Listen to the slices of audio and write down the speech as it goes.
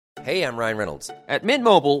Hey, I'm Ryan Reynolds. At Mint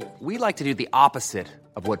Mobile, we like to do the opposite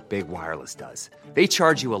of what Big Wireless does. They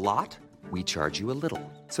charge you a lot, we charge you a little.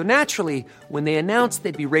 So naturally, when they announced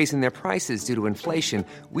they'd be raising their prices due to inflation,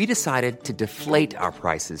 we decided to deflate our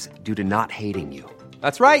prices due to not hating you.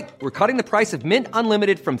 That's right. We're cutting the price of Mint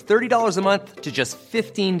Unlimited from $30 a month to just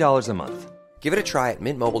 $15 a month. Give it a try at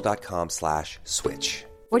mintmobile.com/switch.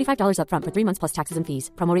 $45 up front for 3 months plus taxes and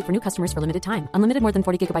fees. Promo rate for new customers for limited time. Unlimited more than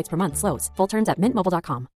 40 gigabytes per month. Slows full terms at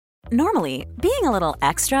mintmobile.com. Normally, being a little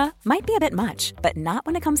extra might be a bit much, but not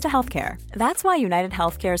when it comes to healthcare. That's why United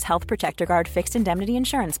Healthcare's Health Protector Guard fixed indemnity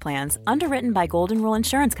insurance plans, underwritten by Golden Rule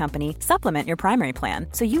Insurance Company, supplement your primary plan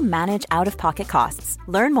so you manage out-of-pocket costs.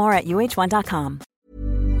 Learn more at uh1.com.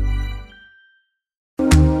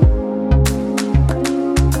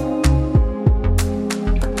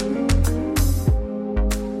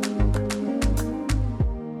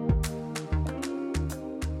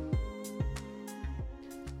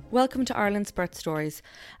 Welcome to Ireland's Birth Stories,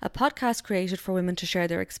 a podcast created for women to share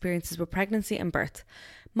their experiences with pregnancy and birth.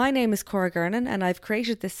 My name is Cora Gernan and I've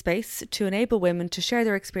created this space to enable women to share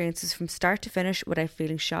their experiences from start to finish without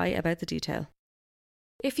feeling shy about the detail.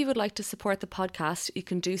 If you would like to support the podcast, you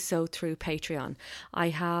can do so through Patreon. I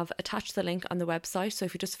have attached the link on the website, so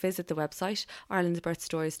if you just visit the website,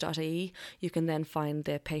 irelandsbirthstories.ie, you can then find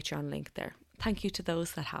the Patreon link there. Thank you to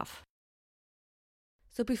those that have.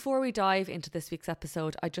 So before we dive into this week's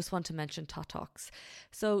episode, I just want to mention Tot Talks.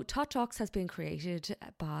 So Tot Talks has been created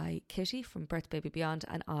by Kitty from Birth Baby Beyond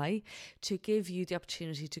and I to give you the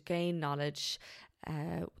opportunity to gain knowledge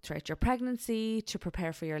throughout your pregnancy, to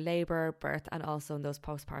prepare for your labour, birth, and also in those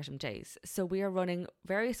postpartum days. So we are running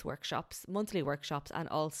various workshops, monthly workshops, and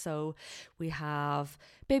also we have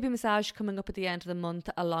baby massage coming up at the end of the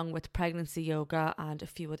month, along with pregnancy yoga and a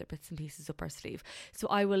few other bits and pieces up our sleeve. So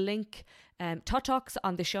I will link Tot Talks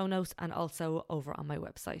on the show notes and also over on my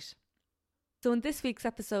website. So in this week's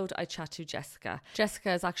episode, I chat to Jessica.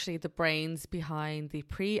 Jessica is actually the brains behind the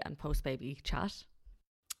pre and post baby chat.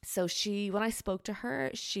 So when I spoke to her,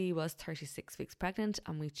 she was 36 weeks pregnant,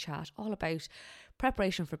 and we chat all about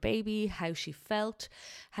preparation for baby, how she felt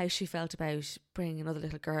about bringing another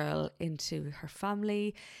little girl into her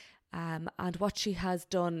family, and what she has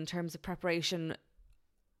done in terms of preparation,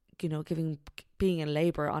 being in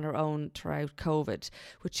labour on her own throughout COVID,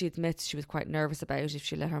 which she admits she was quite nervous about if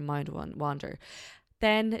she let her mind wander.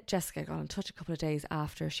 Then Jessica got in touch a couple of days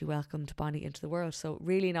after she welcomed Bonnie into the world. So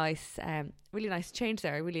really nice change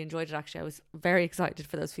there. I really enjoyed it, actually. I was very excited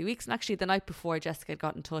for those few weeks. And actually the night before Jessica had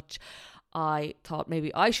got in touch, I thought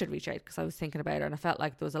maybe I should reach out because I was thinking about her and I felt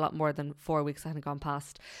like there was a lot more than 4 weeks that hadn't gone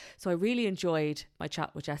past. So I really enjoyed my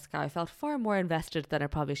chat with Jessica. I felt far more invested than I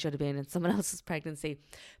probably should have been in someone else's pregnancy.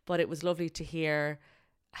 But it was lovely to hear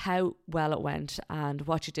how well it went and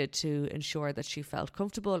what she did to ensure that she felt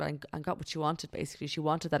comfortable and got what she wanted. Basically, she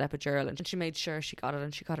wanted that epidural and she made sure she got it,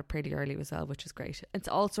 and she got it pretty early as well, which is great. It's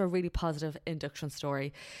also a really positive induction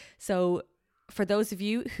story. So for those of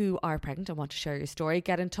you who are pregnant and want to share your story,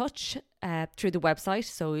 get in touch through the website.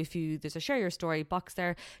 So there's a share your story box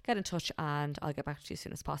there, get in touch and I'll get back to you as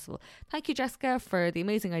soon as possible. Thank you, Jessica, for the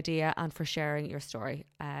amazing idea and for sharing your story.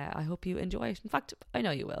 I hope you enjoy it. In fact, I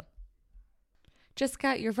know you will.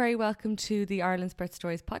 Jessica, you're very welcome to the Ireland's Birth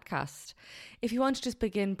Stories podcast. If you want to just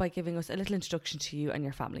begin by giving us a little introduction to you and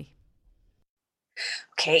your family.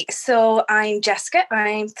 Okay, so I'm Jessica.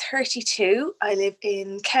 I'm 32. I live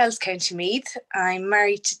in Kells, County Meath. I'm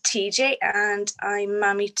married to TJ and I'm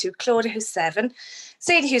mammy to Claudia, who's 7,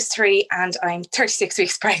 Sadie, who's 3, and I'm 36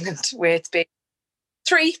 weeks pregnant with baby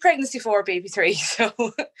 3, pregnancy 4, baby 3. So,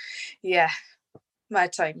 yeah,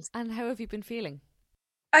 mad times. And how have you been feeling?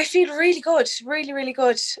 I feel really good, really, really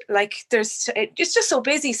good. Like it's just so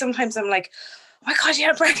busy. Sometimes I'm like, oh my God, yeah,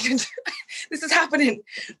 I'm pregnant. This is happening.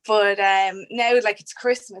 But now, like, it's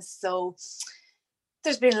Christmas, so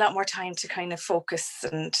there's been a lot more time to kind of focus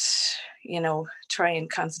and, try and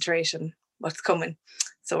concentrate on what's coming.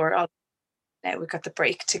 So now we've got the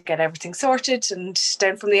break to get everything sorted and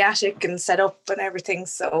down from the attic and set up and everything.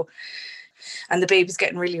 So, and the baby's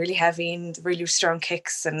getting really, really heavy and really strong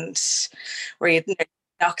kicks, and where you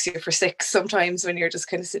knocks you for 6 sometimes when you're just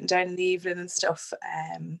kind of sitting down in the evening and stuff.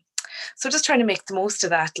 So just trying to make the most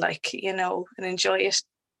of that, and enjoy it.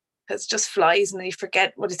 It just flies and then you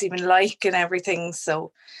forget what it's even like and everything.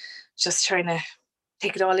 So just trying to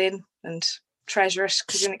take it all in and treasure it,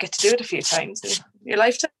 because you're going to get to do it a few times in your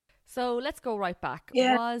lifetime. So let's go right back.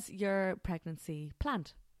 Yeah. Was your pregnancy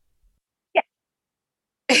planned? Yeah.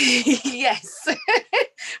 Yes.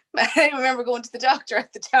 I remember going to the doctor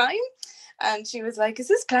at the time and she was like, is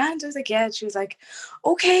this planned? I was like, yeah. She was like,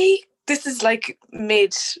 okay, this is like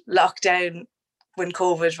mid-lockdown when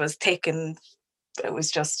COVID was thick and it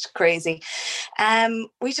was just crazy.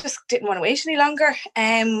 We just didn't want to wait any longer.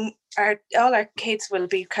 All our kids will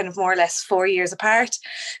be kind of more or less 4 years apart.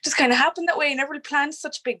 Just kind of happened that way. Never really planned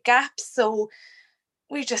such big gaps. So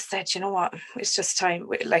we just said, you know what, it's just time.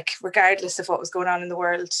 Like, regardless of what was going on in the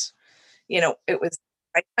world, you know, it was the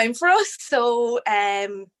right time for us. So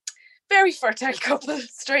very fertile couple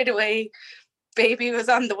straight away. Baby was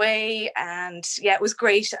on the way, and yeah, it was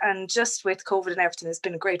great. And just with COVID and everything, it's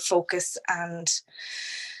been a great focus and,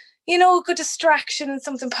 you know, a good distraction and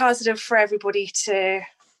something positive for everybody to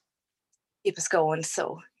keep us going.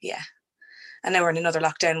 So yeah. And now we're in another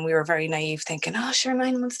lockdown. We were very naive, thinking, oh, sure,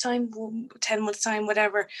 9 months' time, 10 months' time,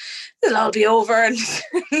 whatever, it'll all be over. And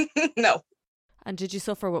no. And did you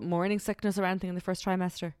suffer with morning sickness or anything in the first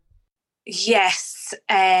trimester? Yes.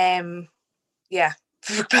 Yeah.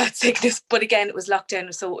 Bad sickness, but again, it was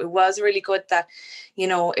lockdown, so it was really good that, you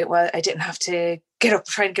know, I didn't have to get up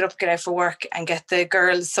get out for work and get the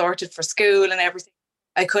girls sorted for school and everything.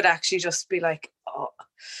 I could actually just be like, oh,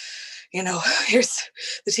 you know, here's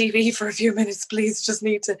the TV for a few minutes, please, just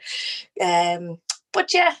need to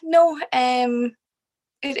but yeah, no,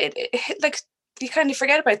 it like, you kind of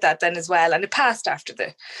forget about that then as well, and it passed after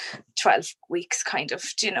the 12 weeks kind of,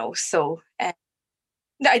 you know. So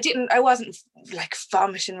I wasn't like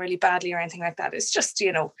vomiting really badly or anything like that. It's just,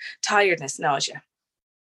 you know, tiredness, nausea.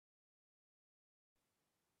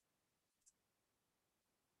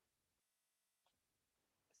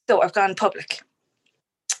 So I've gone public.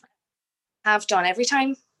 Have done every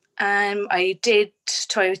time. I did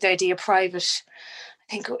toy with the idea private,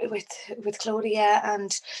 I think with Claudia,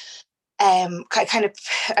 and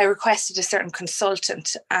I requested a certain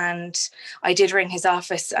consultant, and I did ring his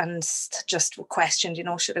office and just questioned, you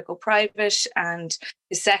know, should I go private? And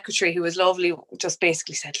his secretary, who was lovely, just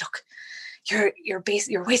basically said, look, you're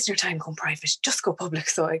wasting your time going private, just go public.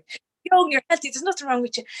 So you're healthy, there's nothing wrong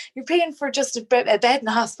with you, you're paying for just a bed in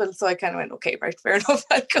the hospital. So I kind of went, okay, right, fair enough,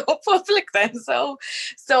 I'll go public then. So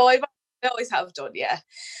I always have done, yeah.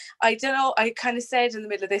 I don't know, I kind of said in the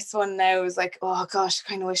middle of this one now, I was like, oh gosh, I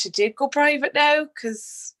kind of wish I did go private now,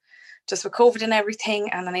 because just with COVID and everything.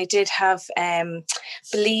 And then I did have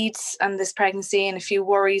bleeds and this pregnancy and a few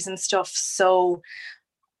worries and stuff. So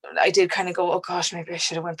I did kind of go, oh gosh, maybe I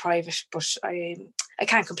should have went private. But I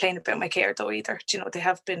can't complain about my care though either. Do you know, they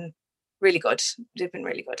have been really good. They've been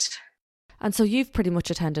really good. And so you've pretty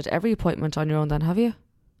much attended every appointment on your own then, have you?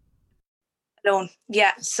 Alone,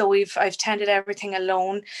 yeah. So I've tended everything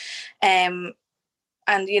alone. And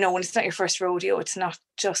you know, when it's not your first rodeo, it's not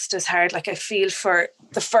just as hard. Like, I feel for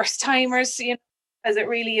the first timers, you know, as it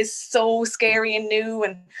really is so scary and new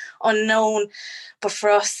and unknown. But for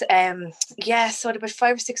us, yeah, so at about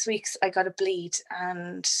 5 or 6 weeks I got a bleed,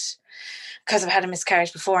 and because I've had a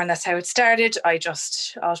miscarriage before and that's how it started, I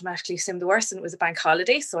just automatically assumed the worst, and it was a bank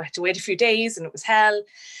holiday, so I had to wait a few days and it was hell.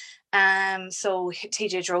 So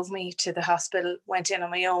TJ drove me to the hospital, went in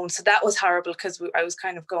on my own. So that was horrible, because I was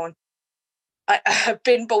kind of going, I've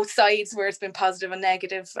been both sides where it's been positive and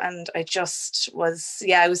negative, and I just was,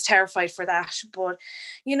 I was terrified for that. But,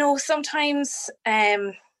 you know, sometimes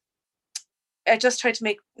I just try to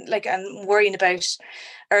make, like, I'm worrying about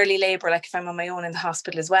early labour, like if I'm on my own in the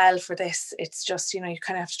hospital as well for this, it's just, you know, you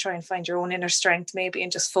kind of have to try and find your own inner strength maybe,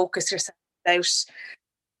 and just focus yourself out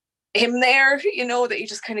him there, you know, that you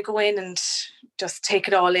just kind of go in and just take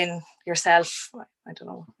it all in yourself. I don't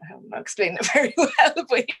know, I'm not explaining it very well,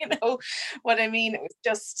 but you know what I mean. It was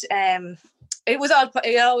just it was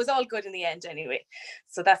all good in the end anyway,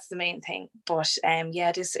 so that's the main thing. But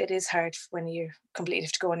yeah, it is hard when you completely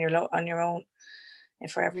have to go on your own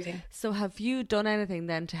for everything. So have you done anything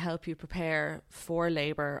then to help you prepare for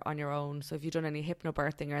labour on your own? So have you done any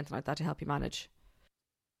hypnobirthing or anything like that to help you manage?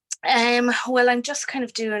 Well, I'm just kind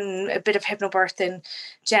of doing a bit of hypnobirthing.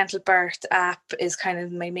 Gentle Birth app is kind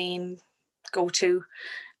of my main go-to.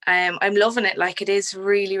 I'm loving it. Like, it is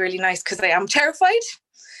really, really nice, because I am terrified.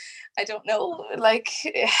 I don't know, like,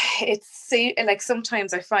 it's like,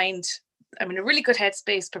 sometimes I find I'm in a really good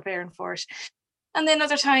headspace preparing for it, and then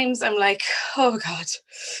other times I'm like, oh God,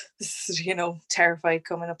 this is, you know, terrified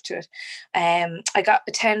coming up to it. I got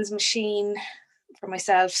a TENS machine for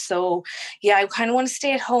myself, so yeah, I kind of want to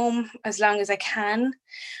stay at home as long as I can,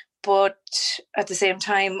 but at the same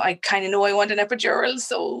time I kind of know I want an epidural,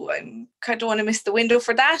 so I kind of want to miss the window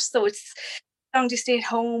for that. So it's long do you stay at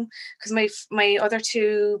home? Because my other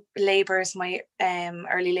two labours, my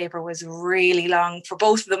early labour was really long for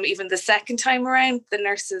both of them. Even the second time around, the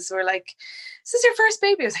nurses were like, "Is this your first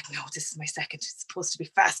baby?" I was like, "No, this is my second. It's supposed to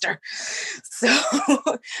be faster." So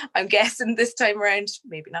I'm guessing this time around,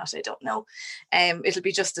 maybe not, I don't know. It'll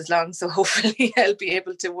be just as long. So hopefully I'll be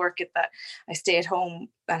able to work it that I stay at home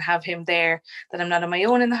and have him there, that I'm not on my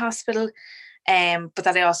own in the hospital, but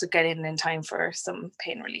that I also get in time for some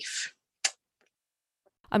pain relief.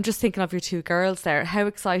 I'm just thinking of your two girls there. How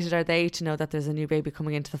excited are they to know that there's a new baby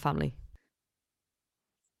coming into the family?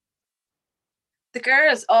 The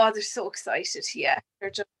girls, oh, they're so excited. Yeah, they're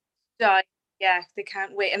just dying. Yeah, they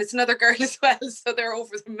can't wait. And it's another girl as well, so they're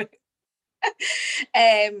over the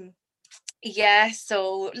moon. Yeah,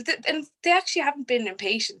 so and they actually haven't been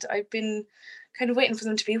impatient. I've been kind of waiting for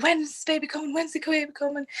them to be, when's this baby coming? When's the baby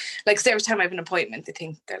coming? Like, so every time I have an appointment, they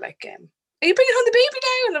think, they're like, are you bringing home the baby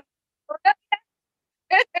now?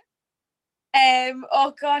 And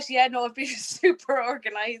oh gosh, yeah, no, I've been super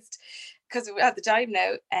organized because we're at the time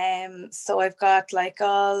now. So I've got like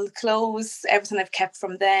all clothes, everything I've kept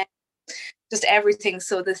from them, just everything.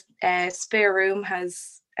 So the spare room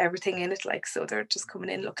has everything in it, like, so they're just coming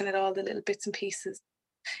in, looking at all the little bits and pieces,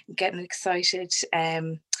 and getting excited.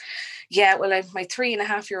 Yeah, well, my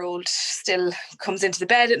 3.5-year-old still comes into the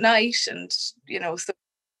bed at night, and so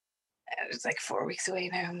it's like 4 weeks away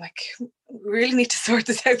now. I'm like, we really need to sort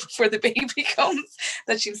this out before the baby comes,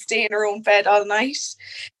 that she'll stay in her own bed all night.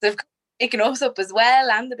 They've taken us up as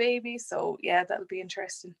well, and the baby. So yeah, that'll be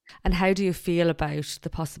interesting. And how do you feel about the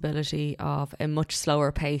possibility of a much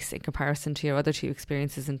slower pace in comparison to your other two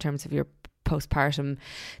experiences in terms of your postpartum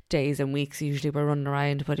days and weeks? Usually we're running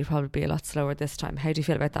around, but you'll probably be a lot slower this time. How do you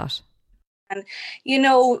feel about that? And,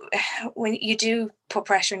 when you do put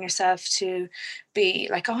pressure on yourself to be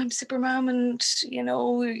like, oh, I'm super mom, and,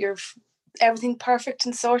 you're everything perfect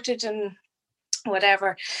and sorted and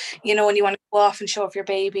whatever, and you want to go off and show off your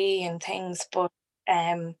baby and things. But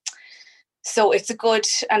so it's a good,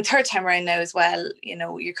 and third time around now as well,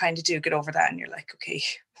 you kind of do get over that, and you're like, okay,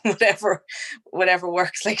 whatever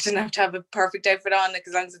works. Like, you don't have to have a perfect outfit on, like,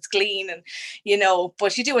 as long as it's clean, and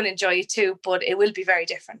but you do want to enjoy it too. But it will be very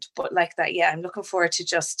different. But like that, yeah, I'm looking forward to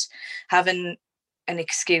just having an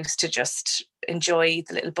excuse to just enjoy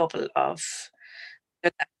the little bubble of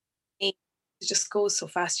it. Just goes so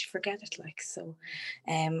fast, you forget it. Like, so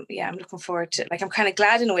yeah, I'm looking forward to, like, I'm kind of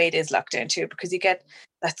glad in a way it is lockdown too, because you get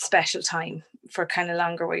that special time for kind of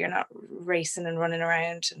longer where you're not racing and running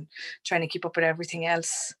around and trying to keep up with everything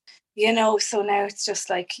else, so now it's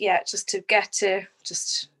just like, yeah, just to get to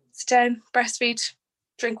just sit down, breastfeed,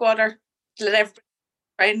 drink water, let everybody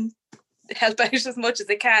try and help out as much as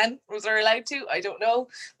they can. Was I allowed to? I don't know,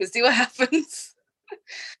 we'll see what happens.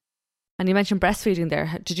 And you mentioned breastfeeding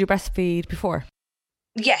there. Did you breastfeed before?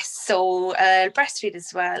 Yes, so breastfeed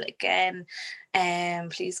as well again.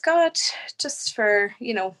 Please God, just for,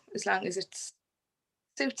 as long as it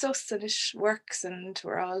suits us and it works and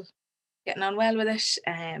we're all getting on well with it.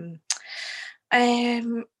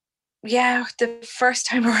 Yeah, the first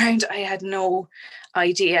time around I had no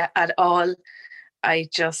idea at all. I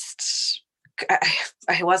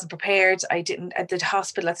wasn't prepared. The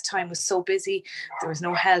hospital at the time was so busy. There was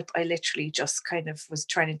no help. I literally just kind of was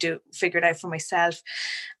trying to figure it out for myself,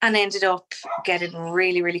 and ended up getting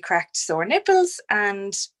really, really cracked sore nipples,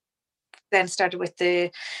 and then started with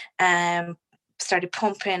started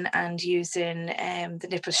pumping and using the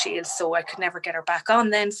nipple shield. So I could never get her back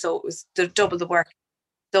on then. So it was double the work.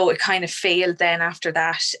 So it kind of failed then after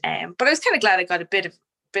that. But I was kind of glad I got a bit of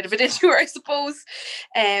it into her, I suppose.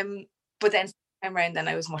 But then time around, then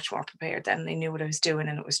I was much more prepared. Then I knew what I was doing,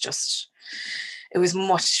 and it was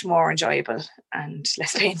much more enjoyable and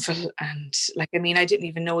less painful. And like, I mean, I didn't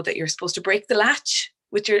even know that you're supposed to break the latch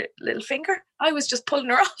with your little finger. I was just pulling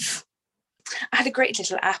her off. I had a great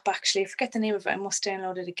little app, actually. I forget the name of it. I must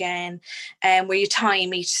download it again. Where you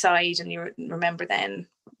time each side, and you remember then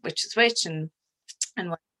which is which, and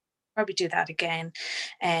we'll probably do that again.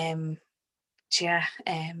 Yeah,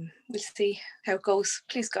 we'll see how it goes.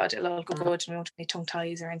 Please God, it'll all go good, and we won't have any tongue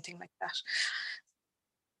ties or anything like that.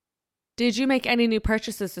 Did you make any new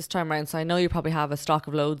purchases this time around? So I know you probably have a stock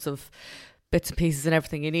of loads of bits and pieces and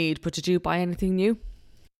everything you need, but did you buy anything new?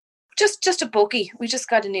 Just a buggy. We just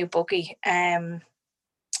got a new buggy.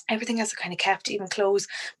 Everything else I kind of kept, even clothes.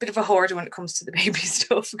 Bit of a hoarder when it comes to the baby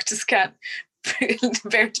stuff. I just can't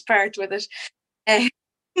bear to part with it.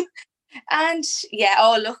 And yeah,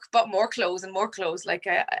 oh look, but more clothes and more clothes. Like,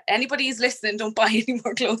 anybody who's listening, don't buy any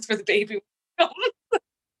more clothes for the baby.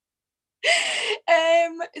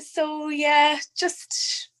 So yeah,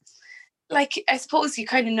 just like, I suppose you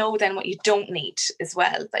kind of know then what you don't need as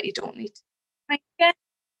well, that you don't need. Like, yeah,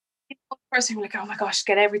 first I'm like, oh my gosh,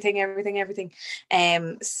 get everything.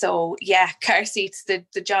 So yeah, car seats. The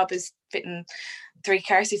job is fitting 3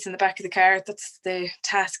 car seats in the back of the car. That's the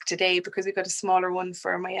task today, because we got a smaller one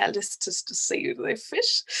for my eldest just to see if they fit.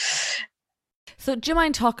 So do you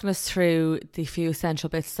mind talking us through the few essential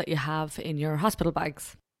bits that you have in your hospital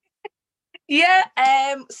bags? Yeah.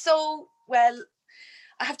 So, well,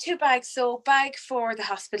 I have 2 bags. So, bag for the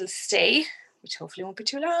hospital stay, which hopefully won't be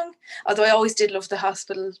too long. Although I always did love the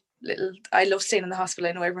hospital I love staying in the hospital.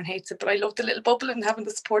 I know everyone hates it, but I love the little bubble and having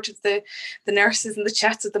the support of the nurses and the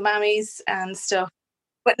chats with the mammies and stuff.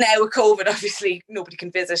 But now with COVID, obviously nobody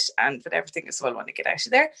can visit, and with everything as well, I want to get out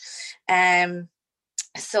of there.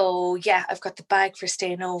 So yeah, I've got the bag for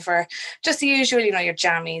staying over. Just the usual, your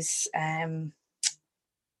jammies,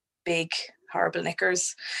 big horrible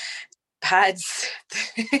knickers, pads,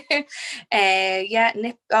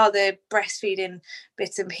 all the breastfeeding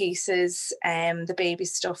bits and pieces, the baby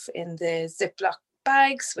stuff in the Ziploc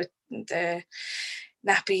bags with the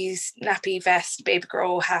nappies, nappy vest, baby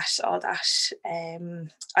grow hat, all that.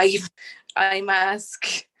 Eye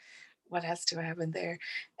mask. What else do I have in there?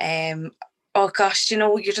 Oh gosh,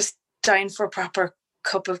 you're just dying for a proper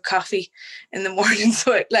cup of coffee in the morning.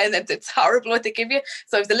 So it's horrible what they give you.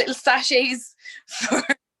 So I have the little sachets for,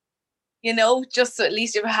 just so at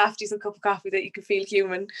least you have a half decent cup of coffee that you can feel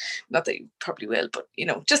human. Not that you probably will, but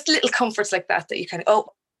just little comforts like that you kind of,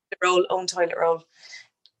 own toilet roll.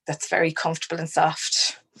 That's very comfortable and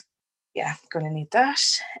soft. Yeah, going to need that.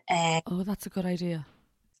 That's a good idea.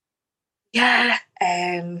 Yeah.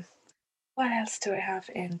 What else do I have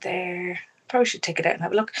in there? Probably should take it out and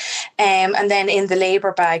have a look. And then in the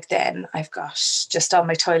labour bag, then I've got just all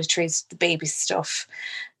my toiletries, the baby stuff,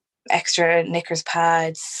 extra knickers,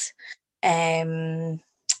 pads,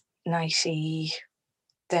 nightie.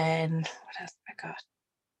 Then what else have I got?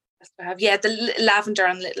 Yeah, the lavender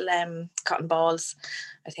and little cotton balls.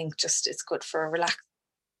 I think just it's good for relax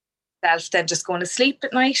self than just going to sleep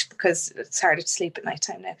at night, because it's harder to sleep at night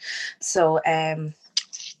time now. So and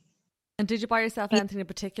did you buy yourself anything in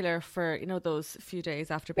particular for those few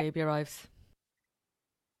days after baby arrives?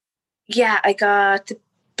 Yeah, I got the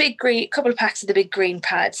big green, couple of packs of the big green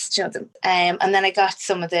pads, them, and then I got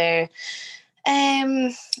some of the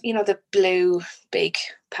the blue big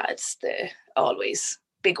pads, the always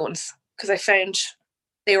big ones, because I found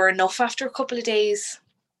they were enough after a couple of days,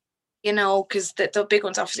 because the big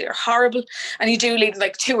ones obviously are horrible, and you do need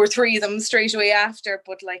like 2 or 3 of them straight away after,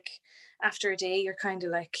 but like after a day you're kind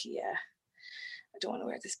of like, yeah, I don't want to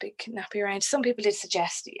wear this big nappy around. Some people did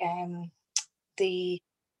suggest the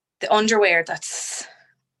underwear that's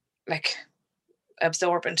like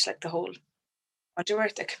absorbent, like the whole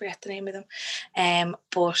underwear, I forget the name of them,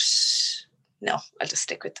 but no, I'll just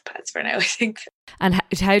stick with the pads for now, I think. And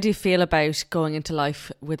how do you feel about going into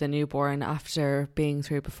life with a newborn after being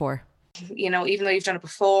through it before? Even though you've done it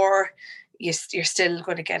before, you're still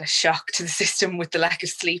going to get a shock to the system with the lack of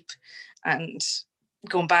sleep, and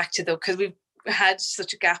going back to because we've had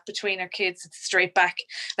such a gap between our kids. It's straight back,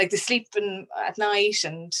 like the sleeping at night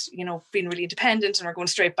and being really independent, and we're going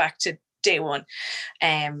straight back to day one,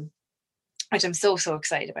 which I'm so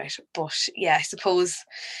excited about. But yeah, I suppose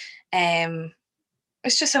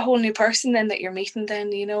it's just a whole new person then that you're meeting then,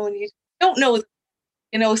 and you don't know,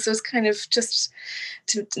 so it's kind of just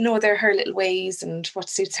to know her little ways and what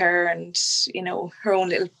suits her, and her own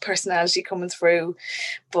little personality coming through.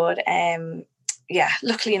 But yeah,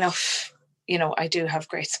 luckily enough, I do have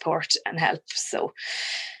great support and help. So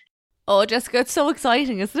Jessica, it's so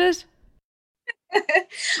exciting, isn't it?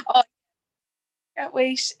 Oh, can't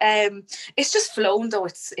wait. It's just flown though.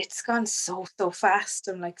 It's gone so fast.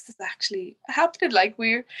 I'm like, this is actually happening. Like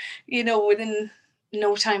we're, within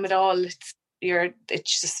no time at all.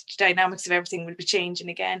 It's just dynamics of everything will be changing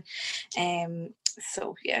again.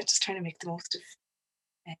 So yeah, just trying to make the most of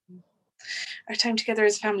our time together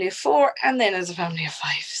as a family of 4, and then as a family of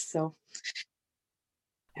 5. So.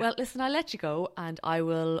 Well, listen, I'll let you go, and I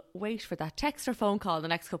will wait for that text or phone call the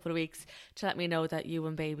next couple of weeks to let me know that you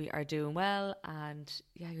and baby are doing well, and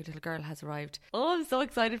yeah, your little girl has arrived. Oh, I'm so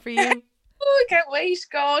excited for you. I can't wait,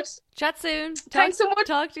 God. Chat soon. Thanks so much.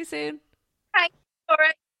 Talk to you soon. Thanks. All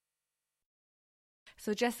right.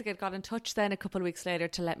 So Jessica got in touch then a couple of weeks later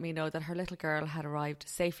to let me know that her little girl had arrived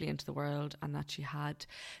safely into the world, and that she had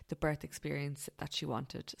the birth experience that she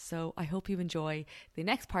wanted. So I hope you enjoy the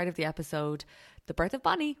next part of the episode, the birth of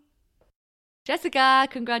Bonnie. Jessica,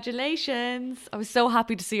 congratulations. I was so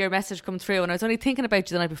happy to see your message come through, and I was only thinking about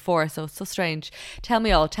you the night before, so it's so strange. Tell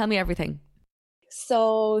me all. Tell me everything.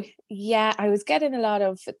 So yeah, I was getting a lot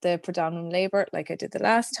of the predominant labor like I did the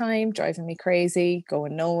last time, driving me crazy,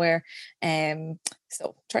 going nowhere.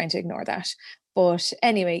 So trying to ignore that. But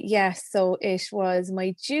anyway, yeah, so it was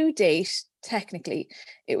my due date, technically,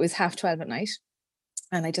 it was 12:30 at night.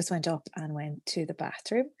 And I just went up and went to the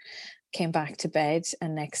bathroom, came back to bed,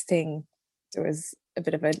 and next thing there was a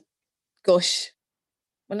bit of a gush.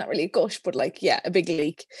 Well, not really a gush, but like, yeah, a big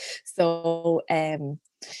leak. So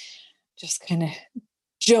just kind of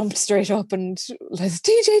jumped straight up and was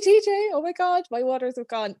TJ, oh my God, my waters have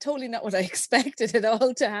gone. Totally not what I expected it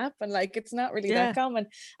all to happen. Like, it's not really that common,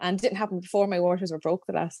 and didn't happen before. My waters were broke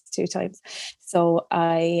the last 2 times. So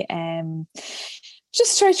I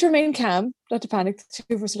just tried to remain calm, not to panic. The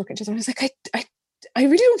two of us looking at each other. I was like, I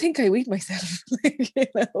really don't think I weed myself, like, you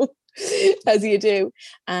know, as you do.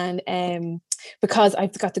 And because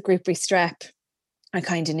I've got the group strep, I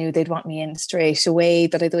kind of knew they'd want me in straight away,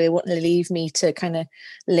 that they wouldn't leave me to kind of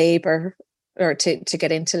labour or to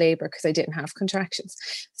get into labour because I didn't have contractions.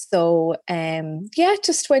 So yeah,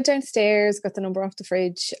 just went downstairs, got the number off the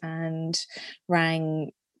fridge and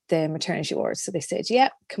rang the maternity ward. So they said, yeah,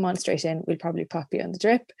 come on straight in, we'll probably pop you on the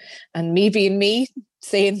drip. And me being me,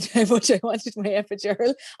 saying how much I wanted my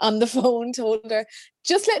epidural on the phone, told her,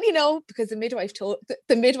 just let me know, because the midwife told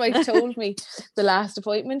me the last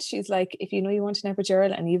appointment, she's like, if you know you want an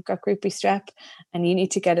epidural and you've got group B strep and you need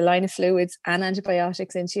to get a line of fluids and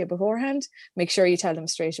antibiotics into you beforehand, make sure you tell them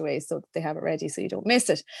straight away so that they have it ready so you don't miss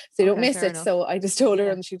it. So I just told her,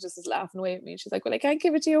 and she just was laughing away at me. She's like, well, I can't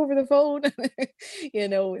give it to you over the phone. You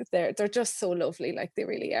know, they're just so lovely. Like, they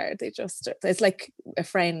really are. It's like a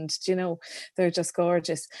friend, you know, they're just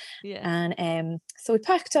gorgeous. And so we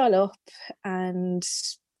packed all up, and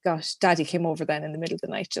gosh, Daddy came over then in the middle of the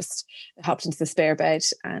night, just hopped into the spare bed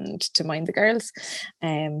and to mind the girls.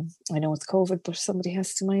 I know it's COVID, but somebody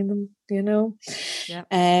has to mind them, you know.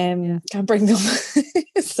 Can't bring them.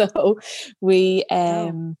 So we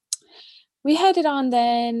headed on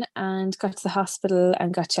then and got to the hospital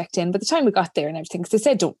and got checked in. By the time we got there and everything, because they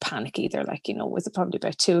said don't panic either, like, you know, it was probably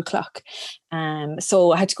about 2:00.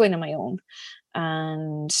 So I had to go in on my own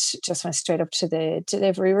and just went straight up to the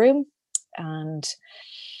delivery room. And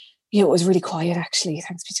yeah, it was really quiet, actually,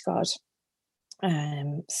 thanks be to God.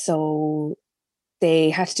 So they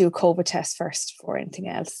had to do a COVID test first before anything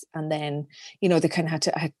else, and then, you know, they kind of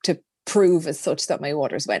had to prove as such that my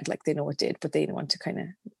waters went, like, they know it did, but they didn't want to kind of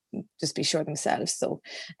just be sure themselves. So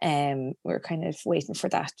we're kind of waiting for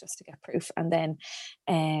that just to get proof. And then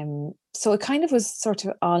so it kind of was sort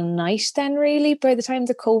of all night then, really. By the time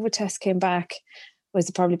the COVID test came back, was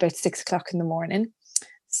probably about 6:00 in the morning.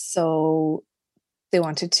 So they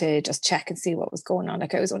wanted to just check and see what was going on.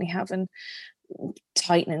 Like, I was only having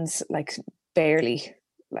tightenings, like barely,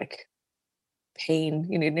 like pain,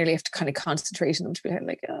 you know, you nearly have to kind of concentrate on them to be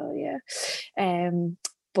like, oh yeah.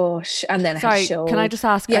 But and then sorry, can I just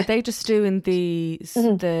ask, are they just doing the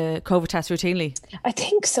COVID test routinely? I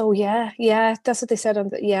think so, yeah, that's what they said on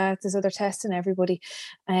there's other tests in everybody.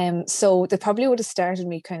 So they probably would have started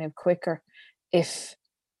me kind of quicker if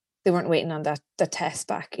they weren't waiting on that test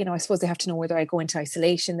back. You know, I suppose they have to know whether I go into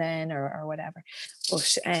isolation then or whatever.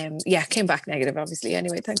 But came back negative, obviously,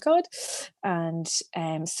 anyway, thank God. And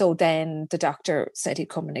so then the doctor said he'd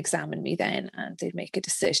come and examine me then and they'd make a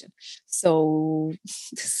decision. So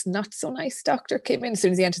this not so nice doctor came in. As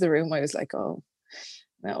soon as he entered the room, I was like, oh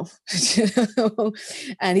no.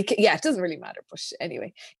 And it doesn't really matter, but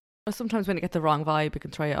anyway. Sometimes when you get the wrong vibe, it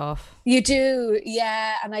can throw you off. You do,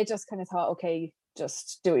 yeah. And I just kind of thought, okay,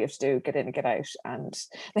 just do what you have to do, get in and get out. And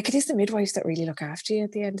like, it is the midwives that really look after you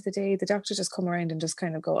at the end of the day. The doctor just come around and just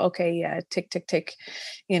kind of go, okay, yeah, tick, tick, tick,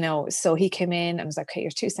 you know. So he came in and was like, okay,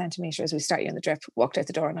 you're 2 centimeters, we start you on the drip. Walked out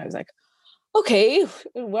the door and I was like, okay,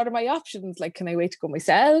 what are my options? Like, can I wait to go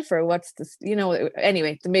myself, or what's this, you know?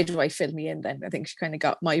 Anyway, the midwife filled me in then. I think she kind of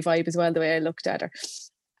got my vibe as well, the way I looked at her.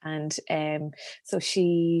 And so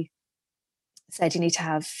she said you need to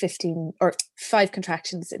have 5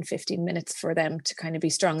 contractions in 15 minutes for them to kind of be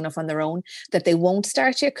strong enough on their own that they won't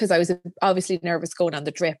start you, because I was obviously nervous going on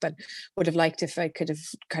the drip and would have liked if I could have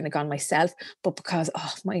kind of gone myself, but because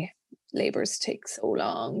my labours take so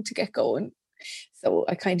long to get going, so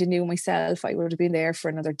I kind of knew myself I would have been there for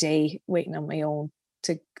another day waiting on my own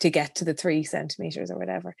to get to the 3 centimeters or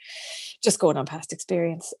whatever, just going on past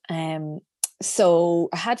experience. So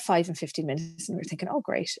I had 5 and 15 minutes and we were thinking, oh,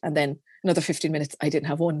 great. And then another 15 minutes, I didn't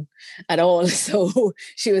have one at all. So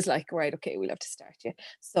she was like, right, okay, we'll have to start you.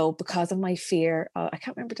 So because of my fear, I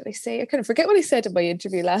can't remember, did I say, I kind of forget what I said in my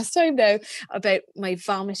interview last time now about my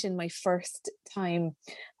vomiting. My first time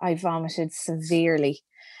I vomited severely.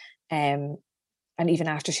 I And even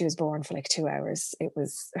after she was born for like 2 hours, it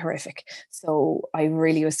was horrific. So I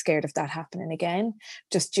really was scared of that happening again,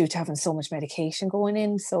 just due to having so much medication going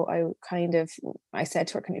in. So I said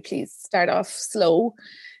to her, can you please start off slow?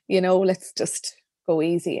 Let's just go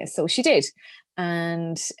easy. So she did.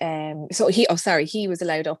 And so he was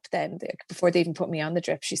allowed up then. Before they even put me on the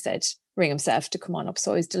drip, she said, ring himself to come on up.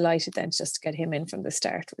 So I was delighted then just to get him in from the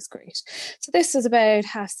start. It was great. So this was about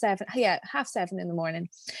 7:30 in the morning.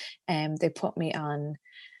 They put me on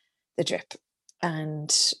the drip.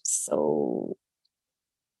 And so,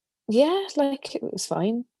 yeah, like it was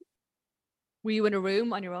fine. Were you in a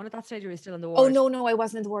room on your own at that stage, or were you still in the ward? Oh, no, I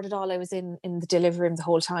wasn't in the ward at all. I was in the delivery room the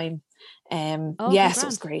whole time. Yes, it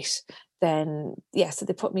was great. Then, so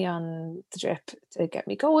they put me on the drip to get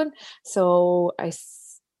me going. So I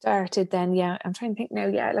started then, I'm trying to think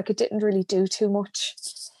now, like it didn't really do too much.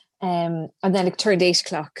 And then it turned 8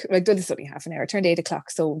 o'clock. Like this was only half an hour. It turned 8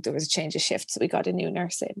 o'clock, so there was a change of shift. So we got a new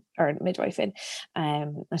nurse in, or a midwife in,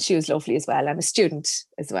 and she was lovely as well. I'm a student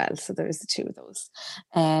as well, so there was the two of those.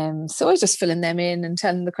 So I was just filling them in and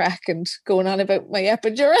telling the crack and going on about my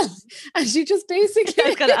epidural, and she just basically. I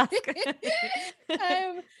was gonna ask.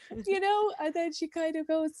 And then she kind of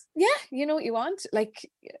goes, yeah, you know what you want. Like,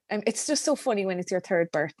 it's just so funny when it's your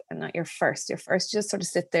third birth and not your first. Your first, you just sort of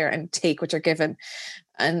sit there and take what you're given.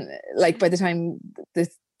 And like by the time the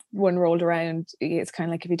one rolled around, it's kind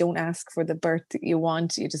of like if you don't ask for the birth that you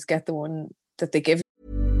want, you just get the one that they give.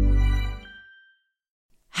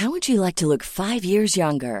 How would you like to look 5 years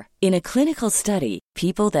younger? In a clinical study,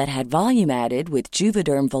 people that had volume added with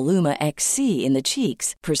Juvederm Voluma XC in the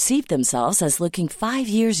cheeks perceived themselves as looking 5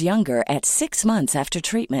 years younger at 6 months after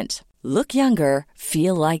treatment. Look younger,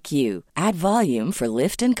 feel like you. Add volume for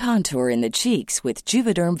lift and contour in the cheeks with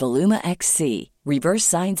Juvederm Voluma XC. Reverse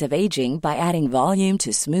signs of aging by adding volume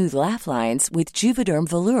to smooth laugh lines with Juvederm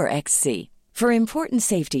Volure XC. For important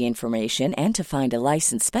safety information and to find a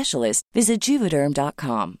licensed specialist, visit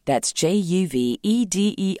Juvederm.com. That's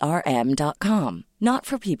JUVEDERM.com. Not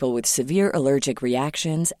for people with severe allergic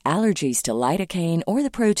reactions, allergies to lidocaine, or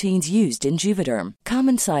the proteins used in Juvederm.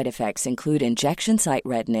 Common side effects include injection site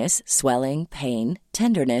redness, swelling, pain,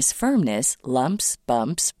 tenderness, firmness, lumps,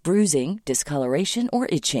 bumps, bruising, discoloration, or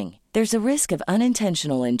itching. There's a risk of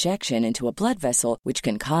unintentional injection into a blood vessel, which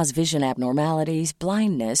can cause vision abnormalities,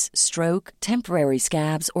 blindness, stroke, temporary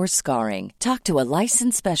scabs, or scarring. Talk to a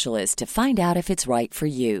licensed specialist to find out if it's right for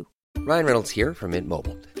you. Ryan Reynolds here from Mint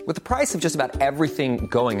Mobile. With the price of just about everything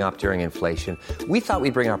going up during inflation, we thought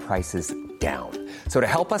we'd bring our prices down. So to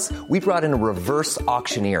help us, we brought in a reverse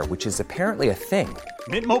auctioneer, which is apparently a thing.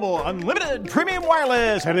 Mint Mobile Unlimited Premium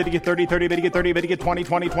Wireless. How to get 30, 30, bit to get 30, bit to get 20,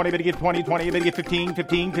 20, 20, bit to get 20, 20, bit to get 15,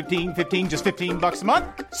 15, 15, 15, just $15 a month?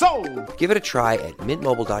 Sold! Give it a try at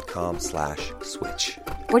mintmobile.com/switch.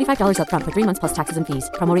 $45 up front for 3 months plus taxes and fees.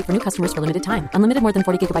 Promo rate for new customers for limited time. Unlimited more than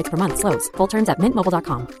 40 gigabytes per month. Slows full terms at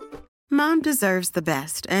mintmobile.com. Mom deserves the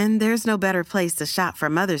best, and there's no better place to shop for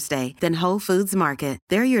Mother's Day than Whole Foods Market.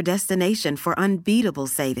 They're your destination for unbeatable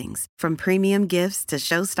savings, from premium gifts to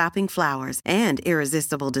show-stopping flowers and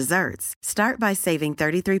irresistible desserts. Start by saving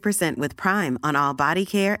 33% with Prime on all body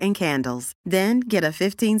care and candles. Then get a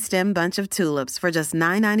 15-stem bunch of tulips for just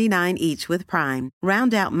 $9.99 each with Prime.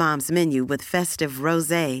 Round out Mom's menu with festive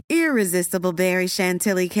rosé, irresistible berry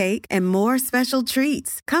chantilly cake, and more special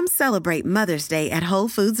treats. Come celebrate Mother's Day at Whole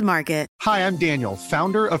Foods Market. Hi, I'm Daniel,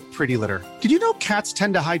 founder of Pretty Litter. Did you know cats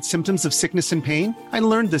tend to hide symptoms of sickness and pain? I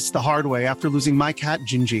learned this the hard way after losing my cat,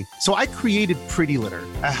 Gingy. So I created Pretty Litter,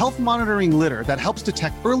 a health monitoring litter that helps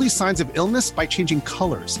detect early signs of illness by changing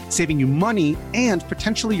colors, saving you money and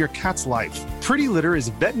potentially your cat's life. Pretty Litter is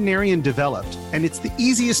veterinarian developed, and it's the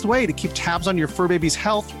easiest way to keep tabs on your fur baby's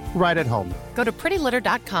health right at home. Go to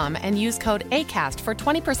prettylitter.com and use code ACAST for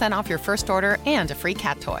 20% off your first order and a free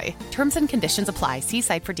cat toy. Terms and conditions apply. See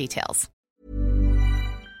site for details.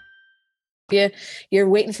 You're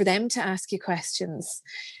waiting for them to ask you questions,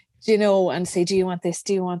 and say, do you want this?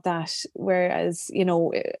 Do you want that? Whereas,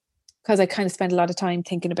 because I kind of spent a lot of time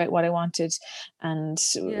thinking about what I wanted and,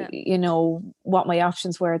 what my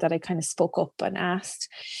options were, that I kind of spoke up and asked.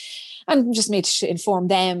 And just made to inform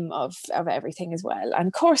them of everything as well. And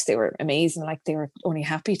of course they were amazing. Like, they were only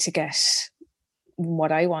happy to get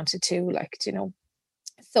what I wanted to,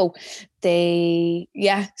 So she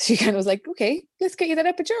kind of was like, okay, let's get you that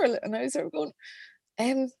epidural. And I was sort of going,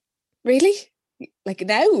 really? Like,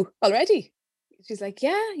 now already? she's like,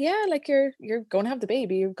 yeah, like you're going to have the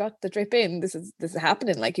baby. You've got the drip in. This is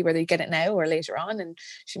happening. Like, you whether you get it now or later on, and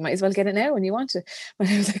she might as well get it now when you want to. And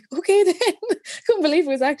I was like, okay then. Couldn't believe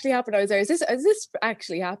it was actually happening. I was there. Is this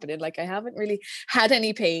actually happening? Like, I haven't really had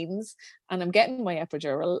any pains, and I'm getting my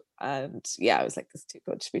epidural. And yeah, I was like, this is too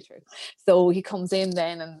good to be true. So he comes in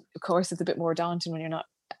then, and of course it's a bit more daunting when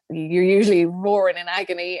you're usually roaring in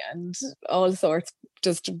agony and all sorts,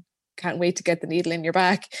 just can't wait to get the needle in your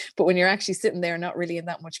back. But when you're actually sitting there not really in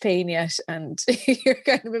that much pain yet, and you're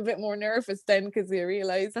kind of a bit more nervous then, because you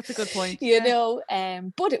realize that's a good point, you know.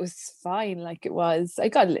 But it was fine. Like, it was, I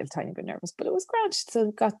got a little tiny bit nervous, but it was grand.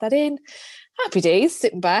 So got that in. Happy days,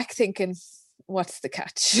 sitting back thinking, what's the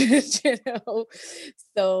catch? You know.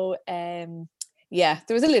 So yeah,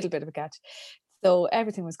 there was a little bit of a catch. So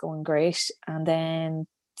everything was going great, and then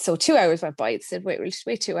so 2 hours went by. It said, wait, we'll just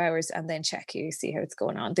wait 2 hours and then check you, see how it's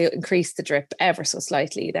going on. They increased the drip ever so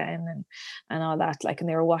slightly then, and all that. Like, and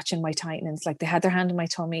they were watching my tightenings. Like, they had their hand on my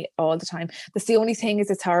tummy all the time. That's the only thing, is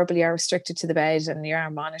it's horrible. You're restricted to the bed and you are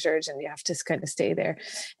monitored, and you have to kind of stay there.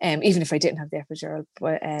 Even if I didn't have the epidural,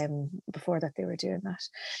 but before that they were doing that.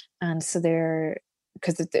 And so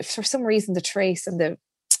because for some reason the trace and the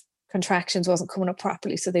contractions wasn't coming up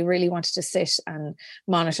properly, so they really wanted to sit and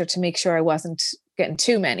monitor to make sure I wasn't getting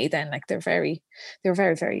too many. Then, like, they were very,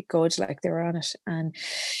 very good. Like, they were on it. And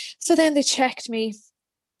so then they checked me,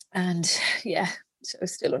 and yeah, so I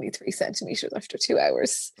was still only 3 centimeters after 2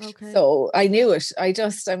 hours. Okay. So I knew it.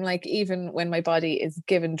 I'm like, even when my body is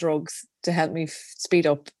given drugs to help me speed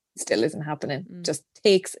up, still isn't happening. Just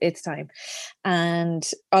takes its time. And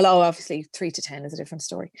although obviously 3 to 10 is a different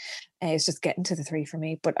story, it's just getting to the 3 for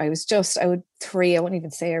me. But I wouldn't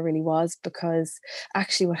even say I really was, because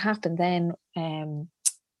actually what happened then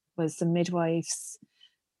was the midwife's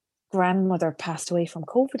grandmother passed away from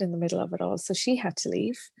COVID in the middle of it all, so she had to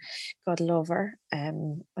leave. God love her.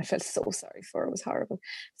 I felt so sorry for her. It was horrible.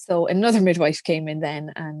 So another midwife came in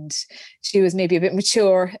then, and she was maybe a bit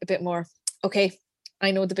mature, a bit more, okay, I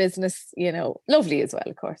know the business, you know, lovely as well,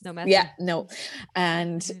 of course. No messing. Yeah, no.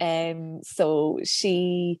 And so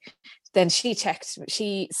she checked.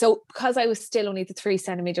 So because I was still only the 3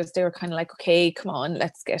 centimeters, they were kind of like, okay, come on,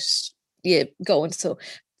 let's get you going. So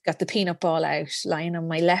got the peanut ball out, lying on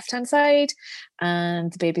my left-hand side,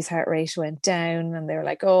 and the baby's heart rate went down, and they were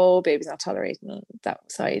like, oh, baby's not tolerating that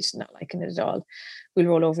side, not liking it at all. We'll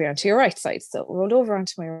roll over onto your right side. So rolled over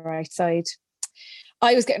onto my right side.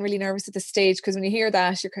 I was getting really nervous at this stage, because when you hear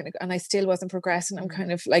that, you're kind of, and I still wasn't progressing. I'm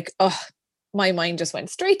kind of like, oh, my mind just went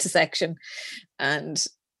straight to section. And,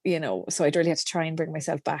 you know, so I'd really had to try and bring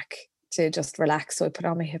myself back to just relax. So I put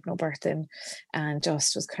on my hypnobirthing and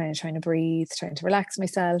just was kind of trying to breathe, trying to relax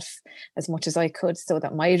myself as much as I could, so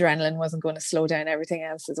that my adrenaline wasn't going to slow down everything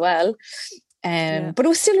else as well. But it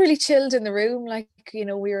was still really chilled in the room. Like, you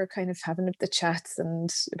know, we were kind of having the chats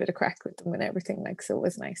and a bit of crack with them and everything. Like, so it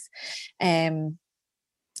was nice.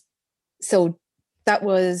 So that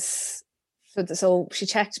was, so she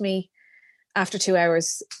checked me after 2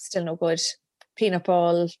 hours, still no good. Peanut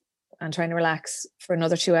ball and trying to relax for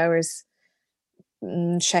another 2 hours.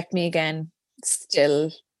 Checked me again,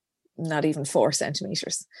 still not even 4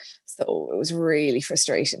 centimeters. So it was really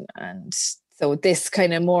frustrating. And so this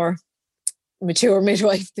kind of more mature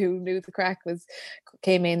midwife who knew the crack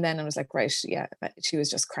came in then and was like, right, yeah, she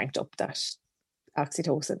was just cranked up that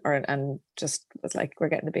oxytocin, and just was like, we're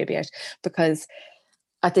getting the baby out. Because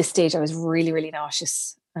at this stage I was really, really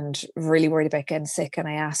nauseous and really worried about getting sick, and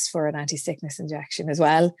I asked for an anti-sickness injection as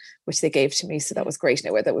well, which they gave to me. So that was great.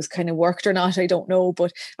 Now, whether it was kind of worked or not, I don't know,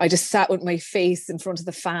 but I just sat with my face in front of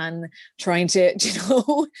the fan trying to, you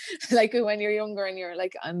know, like when you're younger and you're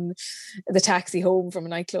like on the taxi home from a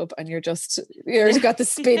nightclub and you've got the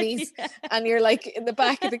spinnies and you're like in the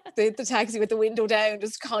back of the taxi with the window down,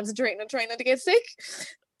 just concentrating on trying not to get sick.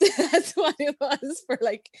 That's what it was for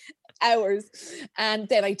like hours. And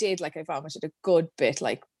then I vomited a good bit,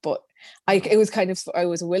 like, but I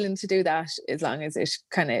was willing to do that as long as it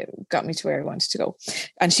kind of got me to where I wanted to go.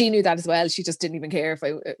 And she knew that as well. She just didn't even care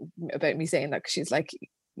about me saying that, 'cause she's like,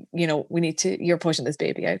 you know, you're pushing this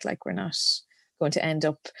baby out, like, we're not going to end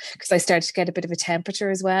up, because I started to get a bit of a temperature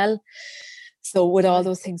as well. So with all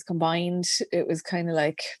those things combined, it was kind of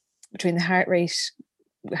like, between the heart rate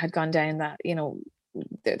had gone down, that, you know,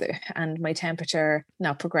 and my temperature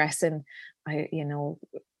not progressing,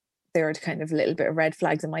 there were kind of a little bit of red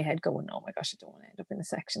flags in my head going, oh my gosh, I don't want to end up in a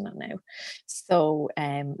section now. So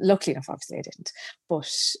luckily enough, obviously I didn't. But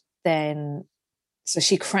then, so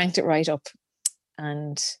she cranked it right up,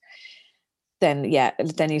 and then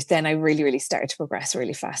I really, really started to progress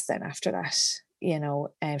really fast then after that, you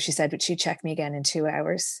know. She said, but she'd check me again in 2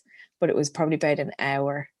 hours. but it was probably about an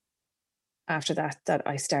hour after that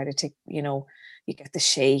I started to, you know, you get the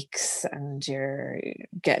shakes and you're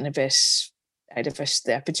getting a bit out of it.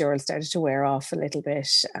 The epidural started to wear off a little bit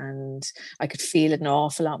and I could feel it an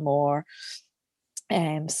awful lot more.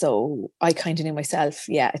 So I kind of knew myself,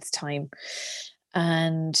 yeah, it's time.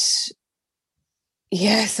 And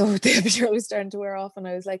yeah, so the epidural was starting to wear off and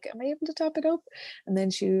I was like, am I able to top it up? And then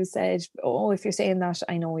she said, oh, if you're saying that,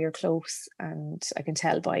 I know you're close and I can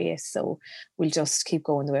tell by you. So we'll just keep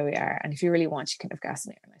going the way we are. And if you really want, you can have gas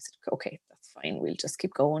in there. And I said, okay, that's fine. We'll just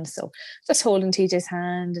keep going. So just holding TJ's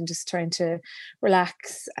hand and just trying to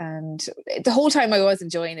relax. And the whole time I was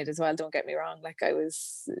enjoying it as well. Don't get me wrong. Like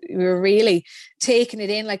we were really taking it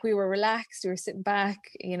in. Like we were relaxed. We were sitting back,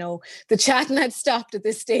 you know, the chatting had stopped at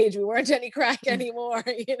this stage. We weren't any crack anymore.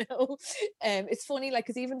 You know, it's funny, like,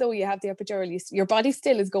 because even though you have the epidural, your body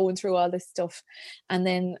still is going through all this stuff. And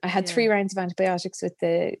then I had 3 rounds of antibiotics with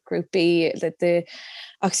the group B, that the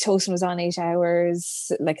oxytocin was on 8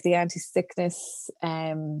 hours, like the anti-sickness,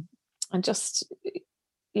 and just,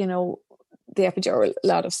 you know, the epidural, a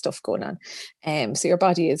lot of stuff going on. So your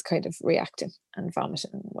body is kind of reacting and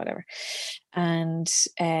vomiting and whatever. And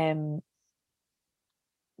then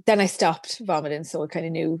I stopped vomiting, so I kind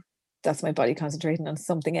of knew that's my body concentrating on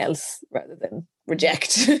something else rather than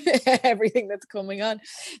reject everything that's coming on.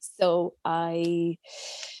 So I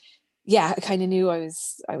kind of knew I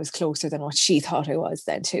was closer than what she thought I was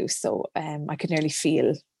then too. So I could nearly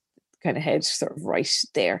feel kind of head sort of right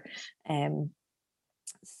there.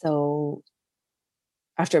 So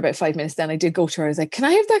after about 5 minutes, then I did go to her. I was like, can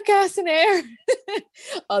I have that gas and air?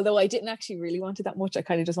 Although I didn't actually really want it that much. I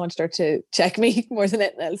kind of just wanted her to check me more than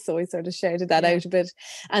anything else. So I sort of shouted that out a bit.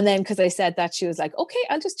 And then because I said that, she was like, okay,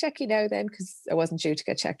 I'll just check you now then, because I wasn't due to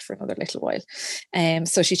get checked for another little while.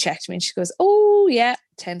 So she checked me and she goes, oh yeah,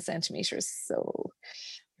 10 centimeters. So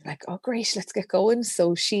like, oh great, let's get going.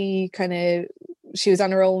 So she was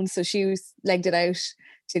on her own. So she legged it out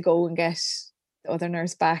to go and get the other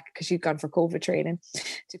nurse back, because she'd gone for COVID training,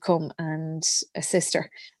 to come and assist her.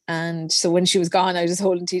 And so when she was gone, I was just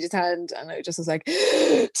holding TJ's hand and I just was like,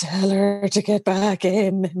 tell her to get back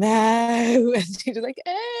in now. And she was like,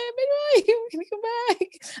 midwife, can you come back?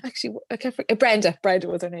 Actually, I can't forget. Brenda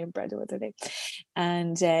was her name.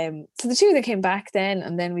 And so the two of them came back then,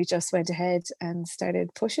 and then we just went ahead and started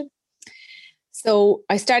pushing. So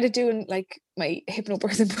I started doing like my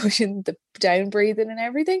hypnobirthing, pushing, the down breathing and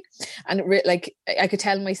everything. And like I could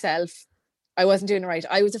tell myself I wasn't doing it right.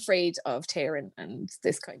 I was afraid of tearing and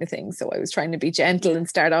this kind of thing. So I was trying to be gentle and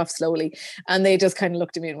start off slowly. And they just kind of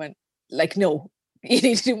looked at me and went like, no, you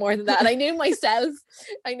need to do more than that. And I knew myself,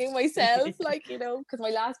 like, you know, because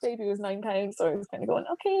my last baby was 9 pounds. So I was kind of going,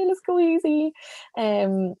 okay, let's go easy.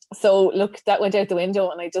 So look, that went out the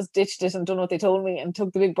window and I just ditched it and done what they told me and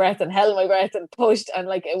took the big breath and held my breath and pushed, and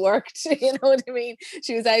like it worked. You know what I mean?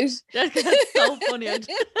 She was out. That's so funny.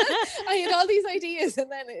 I had all these ideas,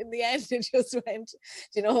 and then in the end it just went,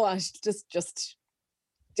 you know what, just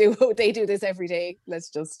do what they do this every day.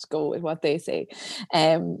 Let's just go with what they say.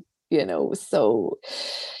 You know, so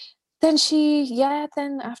then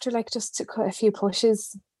then after like just a few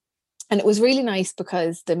pushes, and it was really nice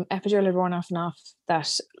because the epidural had worn off enough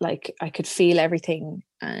that like I could feel everything,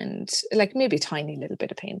 and like maybe a tiny little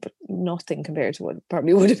bit of pain, but nothing compared to what it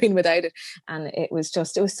probably would have been without it. And it was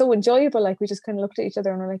so enjoyable. Like we just kind of looked at each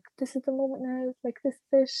other and we're like, this is the moment now, like this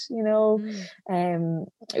is it, you know.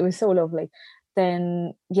 It was so lovely.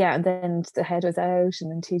 Then the head was out, and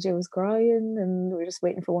then TJ was crying, and we were just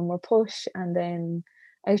waiting for one more push, and then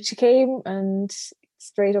out she came and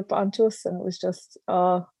straight up onto us, and it was just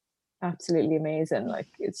absolutely amazing. Like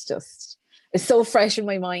it's so fresh in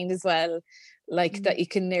my mind as well, like that you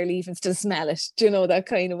can nearly even still smell it, do you know, that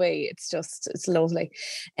kind of way. It's lovely.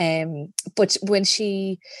 But when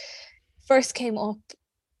she first came up,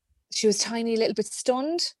 she was tiny, a little bit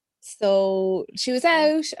stunned. So she was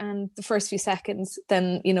out, and the first few seconds,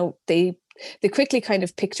 then, you know, they quickly kind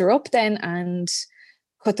of picked her up then and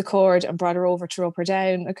cut the cord and brought her over to rub her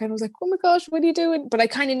down. I kind of was like, oh my gosh, what are you doing? But I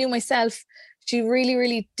kind of knew myself, she really,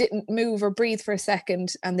 really didn't move or breathe for a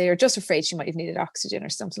second, and they were just afraid she might have needed oxygen or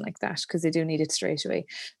something like that, because they do need it straight away.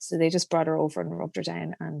 So they just brought her over and rubbed her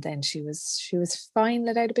down, and then she was fine,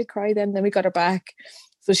 let out a big cry then we got her back.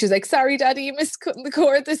 So she was like, sorry, Daddy, you missed cutting the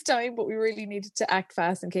cord this time, but we really needed to act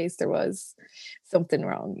fast in case there was something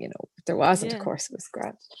wrong, you know. If there wasn't, of course, it was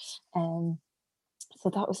grand.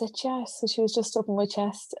 So that was it, yeah. So she was just up in my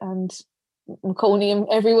chest, and meconium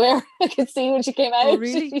everywhere. I could see when she came out. Oh,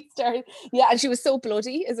 really? She started, yeah, and she was so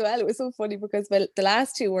bloody as well. It was so funny because, well, the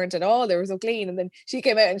last two weren't at all. They were so clean, and then she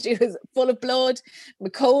came out and she was full of blood,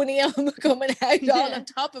 meconium coming out all on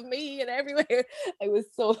top of me and everywhere. It was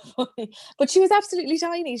so funny, but she was absolutely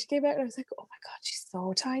tiny. She came out and I was like, oh my God, she's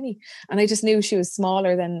so tiny. And I just knew she was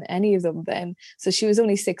smaller than any of them then. So she was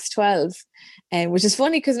only 6'12", which is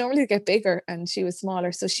funny because normally they get bigger, and she was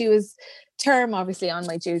smaller. So she was term obviously on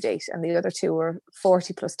my due date, and the other two were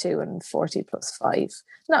 40 plus 2 and 40 plus 5.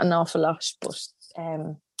 Not an awful lot, but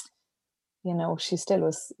you know, she still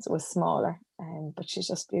was smaller, but she's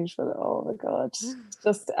just beautiful. Oh my God,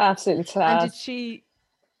 just absolutely class. And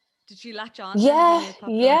did she latch on?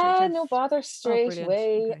 Yeah, no bother, straight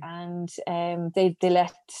away. Okay. And they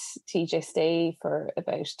let TJ stay for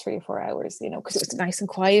about 3 or 4 hours, you know, because it was nice and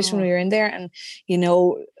quiet when we were in there. And, you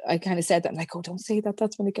know, I kind of said that, I'm like, oh, don't say that,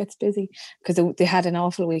 that's when it gets busy, because they had an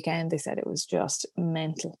awful weekend. They said it was just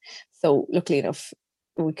mental. So luckily enough,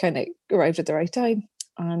 we kind of arrived at the right time,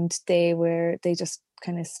 and they just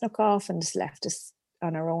kind of snuck off and just left us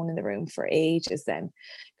on our own in the room for ages then,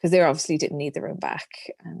 because they obviously didn't need the room back,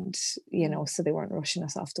 and you know, so they weren't rushing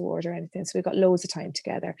us off the ward or anything, so we got loads of time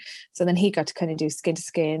together. So then he got to kind of do skin to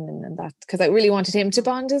skin and that, because I really wanted him to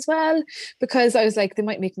bond as well, because I was like, they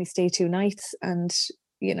might make me stay 2 nights, and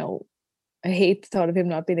you know, I hate the thought of him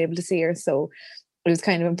not being able to see her. So it was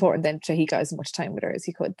kind of important then he got as much time with her as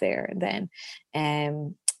he could there. And then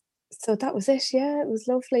so that was it. Yeah, it was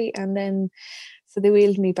lovely. And then so they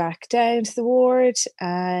wheeled me back down to the ward,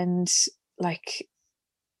 and like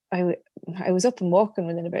I was up and walking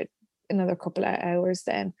within about another couple of hours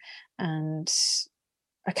then, and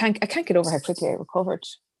I can't get over how quickly I recovered,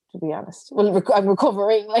 to be honest. Well, I'm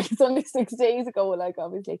recovering, like it's only 6 days ago, like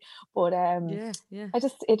obviously, but yeah. I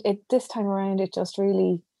just it this time around it just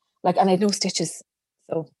really, like, and I had no stitches,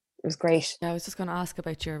 so it was great. Yeah, I was just going to ask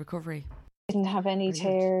about your recovery. Didn't have any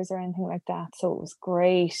tears or anything like that, so it was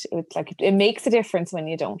great. It was like, it makes a difference when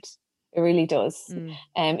you don't. It really does.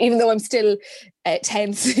 Even though I'm still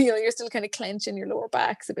tense, you know, you're still kind of clenching your lower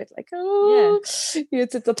back's a bit, like, oh, yeah.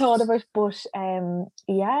 It's the thought of it. But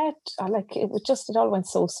yeah, I like it. Was just, it all went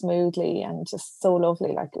so smoothly and just so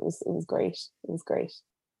lovely. Like it was great. It was great.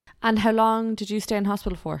 And how long did you stay in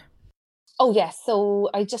hospital for? Oh yes, so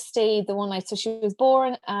I just stayed the one night. So she was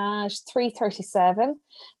born at 3:37.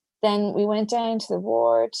 Then we went down to the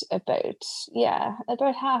ward about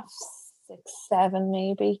 6:30,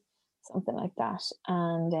 maybe, something like that,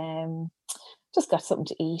 and just got something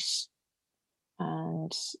to eat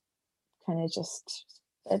and kind of just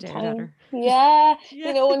bedtime. Yeah,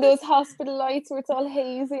 you know, when those hospital lights where it's all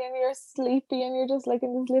hazy and you're sleepy and you're just like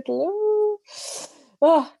in this little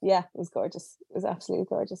yeah, it was gorgeous. It was absolutely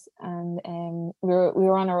gorgeous. And we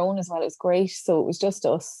were on our own as well. It was great. So it was just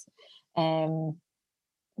us.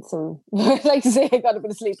 So I'd like to say I got a bit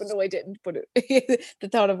of sleep, and no I didn't, but the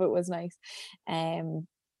thought of it was nice.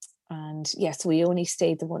 And yes, we only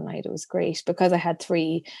stayed the one night. It was great because I had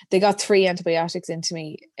they got 3 antibiotics into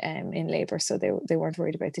me in labour, so they weren't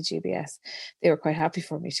worried about the GBS. They were quite happy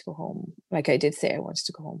for me to go home. Like I did say I wanted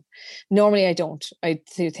to go home. Normally I don't. I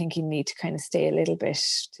do think you need to kind of stay a little bit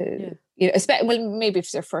to, you know, well, maybe if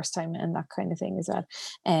it's their first time and that kind of thing as well.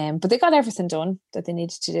 But they got everything done that they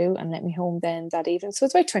needed to do and let me home then that evening. So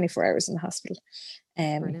it's about 24 hours in the hospital,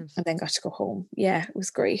 and then got to go home. Yeah, it was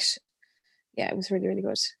great. Yeah, it was really, really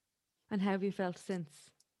good. And how have you felt since?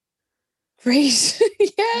 Great. Yeah,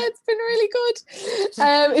 it's been really good.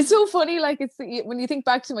 It's so funny, like it's when you think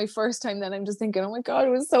back to my first time, then I'm just thinking, oh my God, it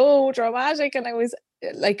was so dramatic, and I was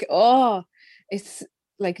like, oh, it's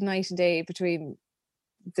like night and day between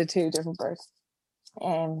the 2 different births.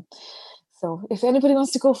 So if anybody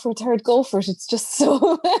wants to go for a third, go for it. It's just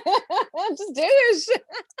so just do it.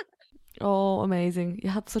 Oh, amazing. You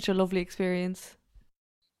had such a lovely experience.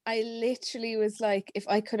 I literally was like, if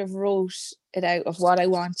I could have wrote it out of what I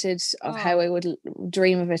wanted, of how I would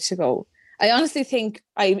dream of it to go. I honestly think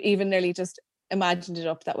I even nearly just imagined it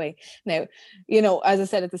up that way. Now, you know, as I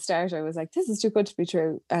said at the start, I was like, this is too good to be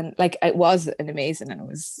true. And like, it was an amazing, and it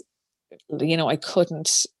was, you know, I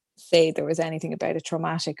couldn't say there was anything about it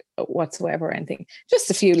traumatic whatsoever or anything.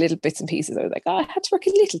 Just a few little bits and pieces. I was like, oh, I had to work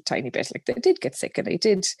a little tiny bit. Like they did get sick and I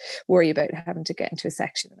did worry about having to get into a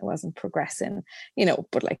section and it wasn't progressing, you know,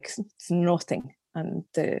 but like it's nothing on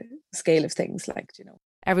the scale of things, like, you know.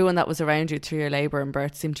 Everyone that was around you through your labour and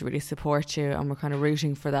birth seemed to really support you and were kind of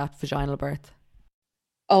rooting for that vaginal birth.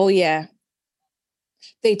 Oh yeah,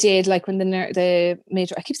 they did. Like when the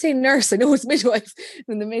midwife, I keep saying nurse, I know it's midwife,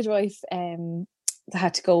 when the midwife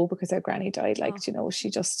had to go because her granny died. Like, you know, she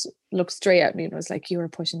just looked straight at me and was like, you were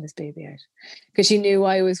pushing this baby out, because she knew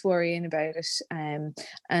I was worrying about it.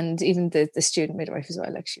 And even the student midwife as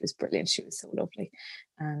well, like, she was brilliant. She was so lovely.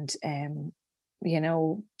 And, you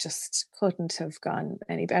know, just couldn't have gone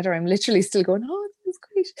any better. I'm literally still going, oh, this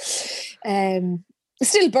is great.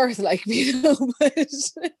 Still birth, like, you know, but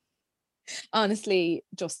honestly,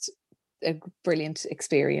 just a brilliant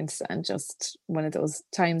experience, and just one of those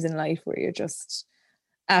times in life where you're just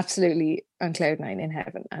absolutely on cloud nine in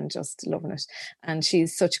heaven and just loving it. And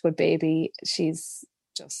she's such a good baby. She's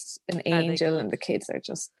just an angel, and the kids are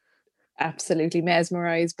just absolutely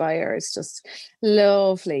mesmerized by her. It's just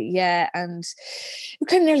lovely. Yeah. And we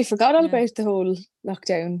kind of nearly forgot all about the whole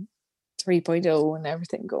lockdown 3.0 and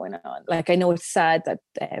everything going on. Like, I know it's sad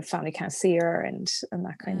that family can't see her and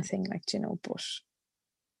that kind of thing, like, you know, but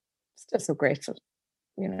still so grateful,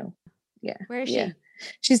 you know. Yeah. Where is she?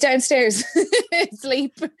 She's downstairs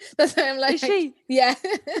asleep. That's why I'm like, is she? Yeah.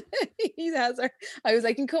 He has her. I was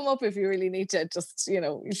like, you can come up if you really need to. Just, you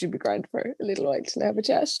know, you should be grand for a little while to have a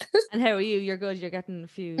chat. And how are you? You're good. You're getting a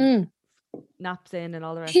few naps in and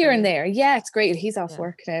all the rest. Here and there. Yeah, it's great. He's off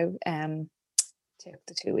work now. Took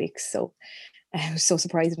the 2 weeks. So it was so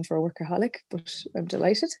surprising for a workaholic, but I'm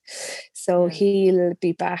delighted. So he'll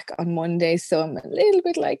be back on Monday. So I'm a little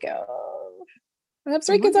bit like, oh, I have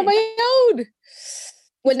 3 kids on my own.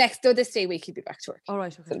 Well, this day week he'll be back to work. All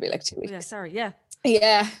right. Okay. So it'll be like 2 weeks. Yeah, sorry. Yeah.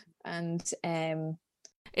 Yeah. And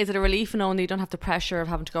is it a relief knowing that you don't have the pressure of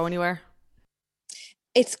having to go anywhere?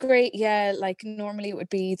 It's great, yeah. Like, normally it would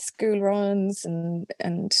be school runs and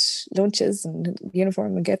lunches and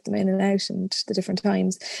uniform and get them in and out and the different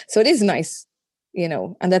times. So it is nice, you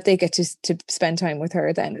know, and that they get to spend time with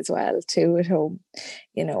her then as well too at home,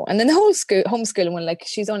 you know. And then the whole homeschooling one, like,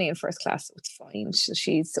 she's only in first class, so it's fine.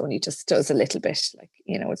 She's only just does a little bit, like,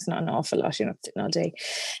 you know, it's not an awful lot. You're not sitting all day.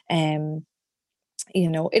 You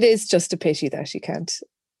know, it is just a pity that you can't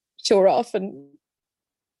show her off and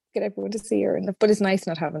get everyone to see her, but it's nice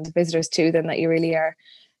not having the visitors too, then, that you really are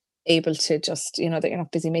able to just, you know, that you're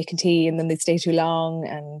not busy making tea and then they stay too long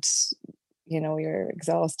and, you know, you're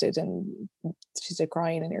exhausted and she's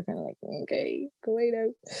crying and you're kind of like, okay, go away now.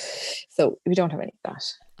 So we don't have any of that.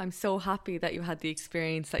 I'm so happy that you had the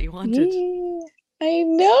experience that you wanted. Yeah, I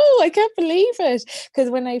know, I can't believe it, because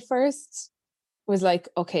when I first was like,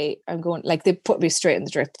 okay, I'm going, like, they put me straight in the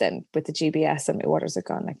drip then with the GBS and my waters had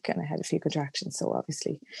gone, like, and I had a few contractions, so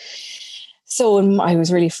obviously, so I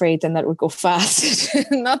was really afraid then that it would go fast.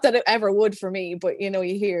 Not that it ever would for me, but, you know,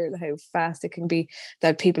 you hear how fast it can be,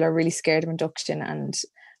 that people are really scared of induction, and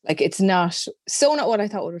like, it's not what I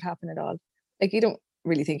thought would happen at all. Like, you don't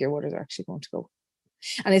really think your waters are actually going to go.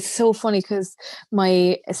 And it's so funny because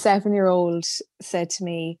my 7-year-old said to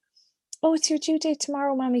me, oh, it's your due date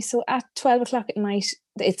tomorrow, mommy. So at 12 o'clock at night,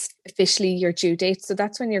 it's officially your due date. So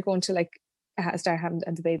that's when you're going to, like, start having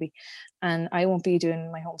the baby. And I won't be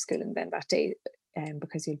doing my homeschooling then that day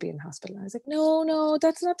because you'll be in hospital. And I was like, no,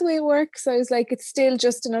 that's not the way it works. So I was like, it's still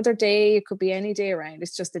just another day. It could be any day around.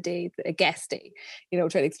 It's just a guest day, you know,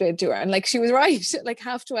 trying to explain it to her. And, like, she was right. Like,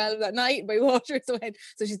 12:30 that night, my waters went.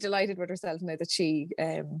 So she's delighted with herself now that she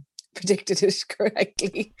predicted it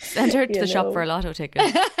correctly. Send her to the shop for a lotto ticket.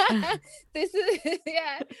 This is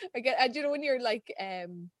and you know, when you're like I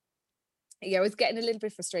was getting a little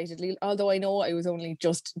bit frustrated, although I know I was only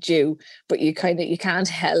just due, but you can't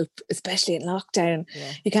help, especially in lockdown.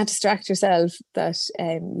 You can't distract yourself that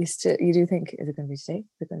you do think, is it going to be today?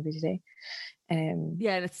 Is it going to be today?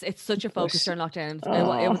 Yeah, and it's such a focus during lockdown.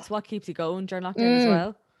 It's what keeps you going during lockdown as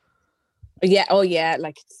well. Yeah. Oh yeah.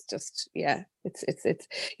 Like, it's just, yeah, it's,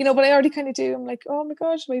 you know, but I already kind of do. I'm like, oh my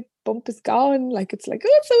gosh, my bump is gone. Like, it's like, oh,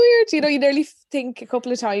 it's so weird. You know, you nearly think a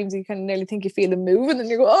couple of times, you kind of nearly think you feel them move, and then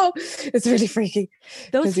you go, oh, it's really freaky.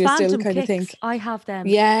 Those phantom kicks, I have them.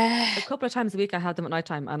 Yeah. A couple of times a week I have them at night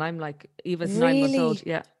time, and I'm like, Eva's 9 months old.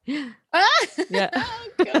 Yeah. Yeah. Oh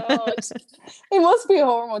God. It must be a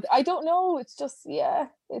hormone. I don't know. It's just, yeah,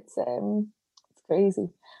 it's crazy.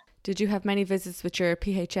 Did you have many visits with your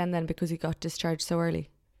PHN then, because you got discharged so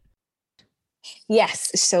early?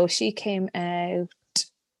 Yes. So she came out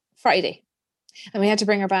Friday, and we had to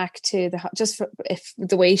bring her back to if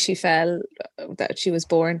the way she fell, that she was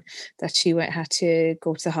born, that she had to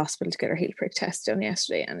go to the hospital to get her heel prick test done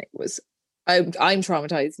yesterday, and it was, I'm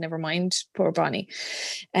traumatized. Never mind poor Bonnie.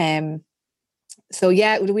 So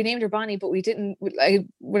yeah, we named her Bonnie, but we didn't.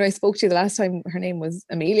 When I spoke to you the last time, her name was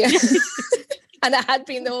Amelia. And it had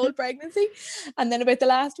been the whole pregnancy. And then about the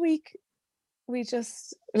last week, we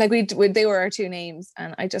just, like, they were our 2 names.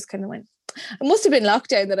 And I just kind of went, it must have been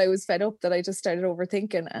lockdown that I was fed up, that I just started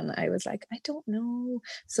overthinking, and I was like, I don't know.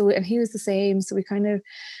 So, and he was the same. So we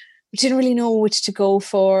didn't really know which to go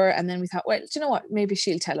for. And then we thought, well, do you know what? Maybe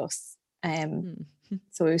she'll tell us.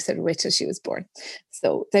 So we said wait till she was born.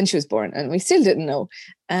 So then she was born and we still didn't know.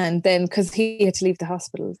 And then because he had to leave the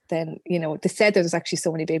hospital, then, you know, they said there was actually so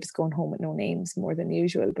many babies going home with no names, more than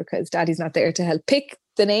usual, because daddy's not there to help pick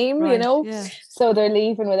the name, Right, you know. yeah. So they're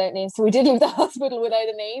leaving without names. So we did leave the hospital without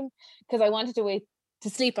a name, because I wanted to wait to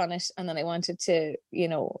sleep on it, and then I wanted to, you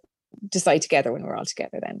know, decide together when we're all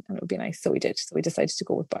together then, and it would be nice. So we did. So we decided to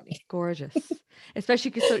go with Bonnie. Gorgeous.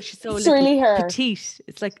 Especially because she's so It's little, really her. petite.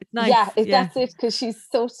 It's like, it's nice. Yeah, that's it, because she's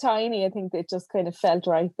so tiny. I think it just kind of felt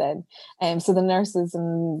right then. So the nurses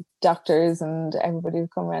and doctors and everybody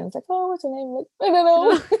would come around and it's like, oh, what's her name? Like, I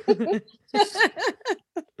don't know.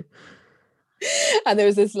 And there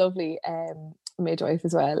was this lovely midwife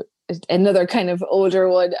as well, another kind of older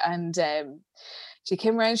one, and she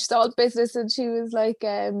came around, she saw the business, and she was like,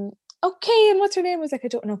 okay, and what's her name? I was like, I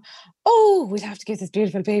don't know. Oh, we'll have to give this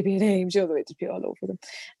beautiful baby a name. She was to be all over them.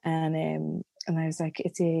 And I was like,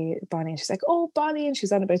 it's a Bonnie. And she's like, oh, Bonnie. And she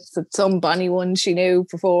was on about some Bonnie one she knew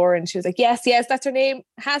before. And she was like, yes, that's her name.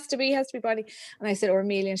 Has to be Bonnie. And I said, or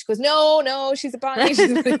Amelia. And she goes, no, she's a Bonnie.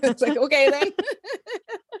 It's like, okay then.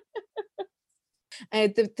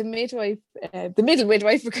 The midwife, the middle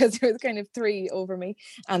midwife, because there was kind of three over me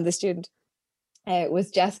and the student, was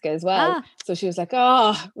Jessica as well. So she was like,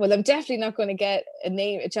 oh, well, I'm definitely not going to get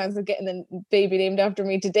a chance of getting a baby named after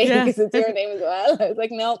me today, because it's your name as well. I was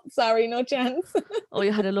like, no, sorry, no chance. Oh,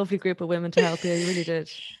 you had a lovely group of women to help you. You really did.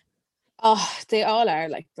 Oh, they all are,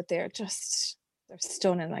 like, but they're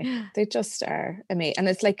stunning. Like, they just are amazing. And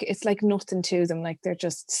it's like nothing to them. Like, they're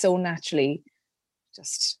just so naturally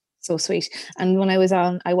just so sweet. And when I was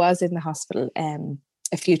in the hospital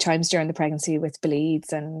a few times during the pregnancy with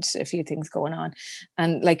bleeds and a few things going on,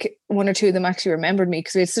 and like one or two of them actually remembered me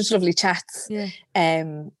because we had such lovely chats.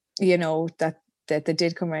 You know, that they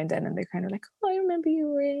did come around then, and they're kind of like, oh, I remember you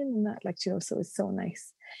were in, and that, like, you know, so it's so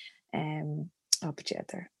nice. But yeah,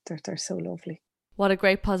 they're so lovely. What a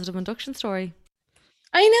great positive induction story.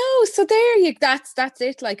 I know. So there that's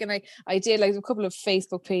it. Like, and I did like a couple of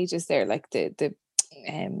Facebook pages there, like the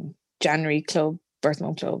January club, birth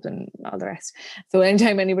mom club, and all the rest. So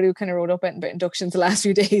anytime anybody who kind of wrote up about inductions the last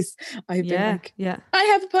few days, I've been like, I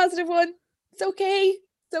have a positive one. It's okay.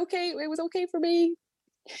 It was okay for me.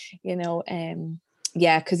 You know,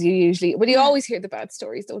 because you always hear the bad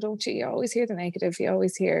stories though, don't you? You always hear the negative. You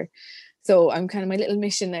always hear. So I'm kind of, my little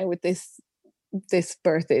mission now with this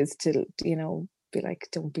birth is to, you know, be like,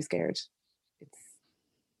 don't be scared. It's,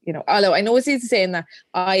 you know, although I know it's easy saying that.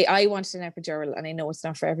 I wanted an epidural, and I know it's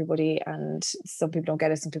not for everybody, and some people don't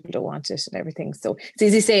get it, some people don't want it, and everything. So it's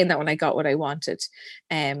easy saying that when I got what I wanted,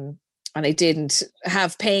 and I didn't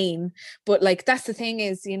have pain. But like, that's the thing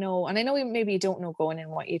is, you know, and I know maybe you don't know going in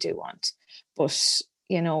what you do want, but,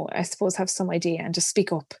 you know, I suppose have some idea and just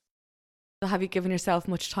speak up. Have you given yourself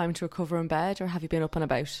much time to recover in bed, or have you been up and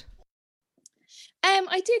about?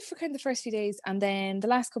 I did for kind of the first few days, and then the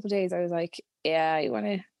last couple of days I was like, yeah, I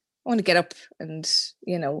want to get up and,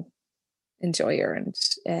 you know, enjoy her, and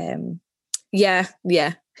it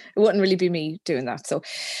wouldn't really be me doing that. So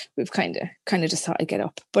we've kind of just thought I'd get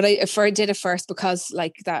up. But I did it first because,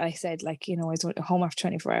 like that, I said, like, you know, I was home after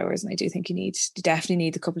 24 hours, and I do think you definitely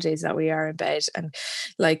need a couple of days that we are in bed. And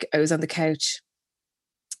like, I was on the couch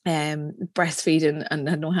breastfeeding and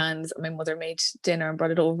had no hands, and my mother made dinner and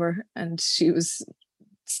brought it over, and she was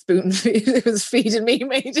spoon feed. It was feeding me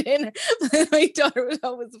my dinner. My daughter was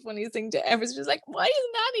always the funniest thing to ever. She was like, why is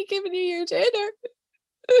Nanny giving you your dinner?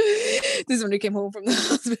 This is when we came home from the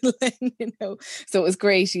hospital then, you know. So it was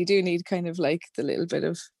great. You do need kind of like the little bit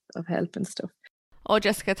of help and stuff. Oh,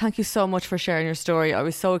 Jessica, thank you so much for sharing your story. I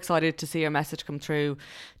was so excited to see your message come through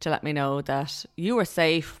to let me know that you were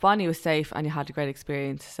safe, Bonnie was safe, and you had a great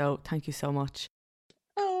experience. So thank you so much.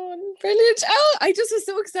 Oh, brilliant. Oh, I just was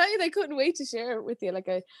so excited. I couldn't wait to share it with you. Like,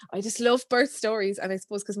 I just love birth stories, and I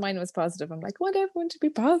suppose because mine was positive, I'm like, I want everyone to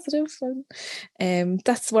be positive, and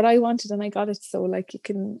that's what I wanted, and I got it. So like, you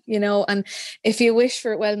can, you know, and if you wish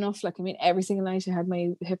for it well enough, like, I mean, every single night I had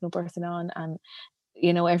my hypnobirthing on, and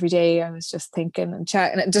you know, every day I was just thinking and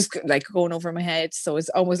chatting and just like going over my head. So it's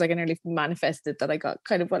almost like I nearly manifested that I got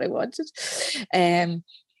kind of what I wanted.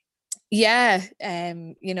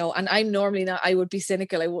 You know, and I'm normally not, I would be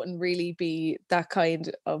cynical. I wouldn't really be that kind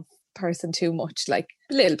of person too much, like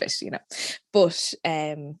a little bit, you know, but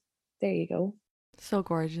there you go. So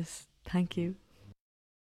gorgeous. Thank you.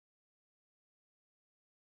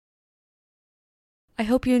 I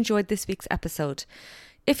hope you enjoyed this week's episode.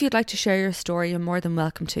 If you'd like to share your story, you're more than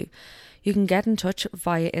welcome to. You can get in touch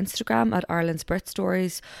via Instagram at Ireland's Birth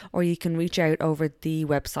Stories, or you can reach out over the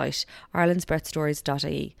website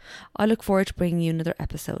irelandsbirthstories.ie. I look forward to bringing you another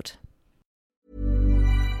episode.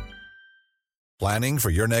 Planning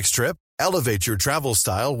for your next trip? Elevate your travel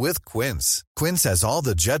style with Quince. Quince has all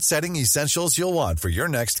the jet-setting essentials you'll want for your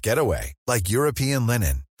next getaway, like European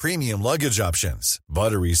linen, premium luggage options,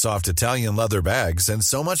 buttery soft Italian leather bags, and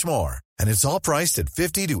so much more. And it's all priced at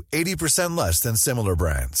 50 to 80% less than similar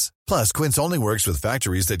brands. Plus, Quince only works with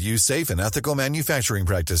factories that use safe and ethical manufacturing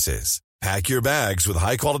practices. Pack your bags with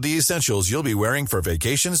high-quality essentials you'll be wearing for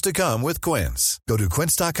vacations to come with Quince. Go to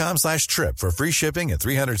quince.com/trip for free shipping and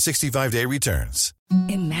 365-day returns.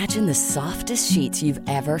 Imagine the softest sheets you've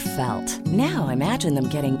ever felt. Now imagine them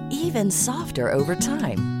getting even softer over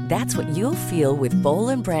time. That's what you'll feel with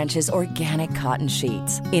Boll & Branch's organic cotton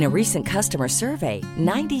sheets. In a recent customer survey,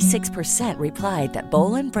 96% replied that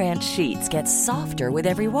Boll & Branch sheets get softer with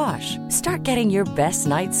every wash. Start getting your best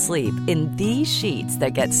night's sleep in these sheets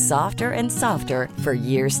that get softer and softer for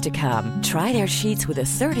years to come. Try their sheets with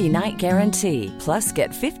a 30-night guarantee. Plus, get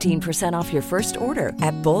 15% off your first order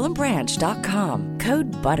at bollandbranch.com.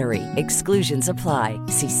 Code BUTTERY. Exclusions apply.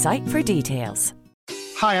 See site for details.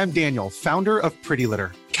 Hi, I'm Daniel, founder of Pretty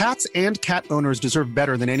Litter. Cats and cat owners deserve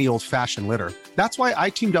better than any old-fashioned litter. That's why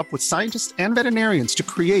I teamed up with scientists and veterinarians to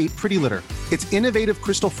create Pretty Litter. Its innovative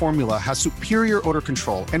crystal formula has superior odor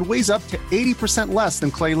control and weighs up to 80% less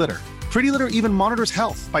than clay litter. Pretty Litter even monitors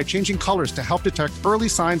health by changing colors to help detect early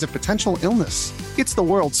signs of potential illness. It's the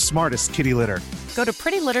world's smartest kitty litter. Go to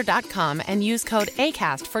prettylitter.com and use code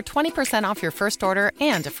ACAST for 20% off your first order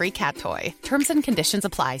and a free cat toy. Terms and conditions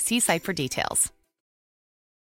apply. See site for details.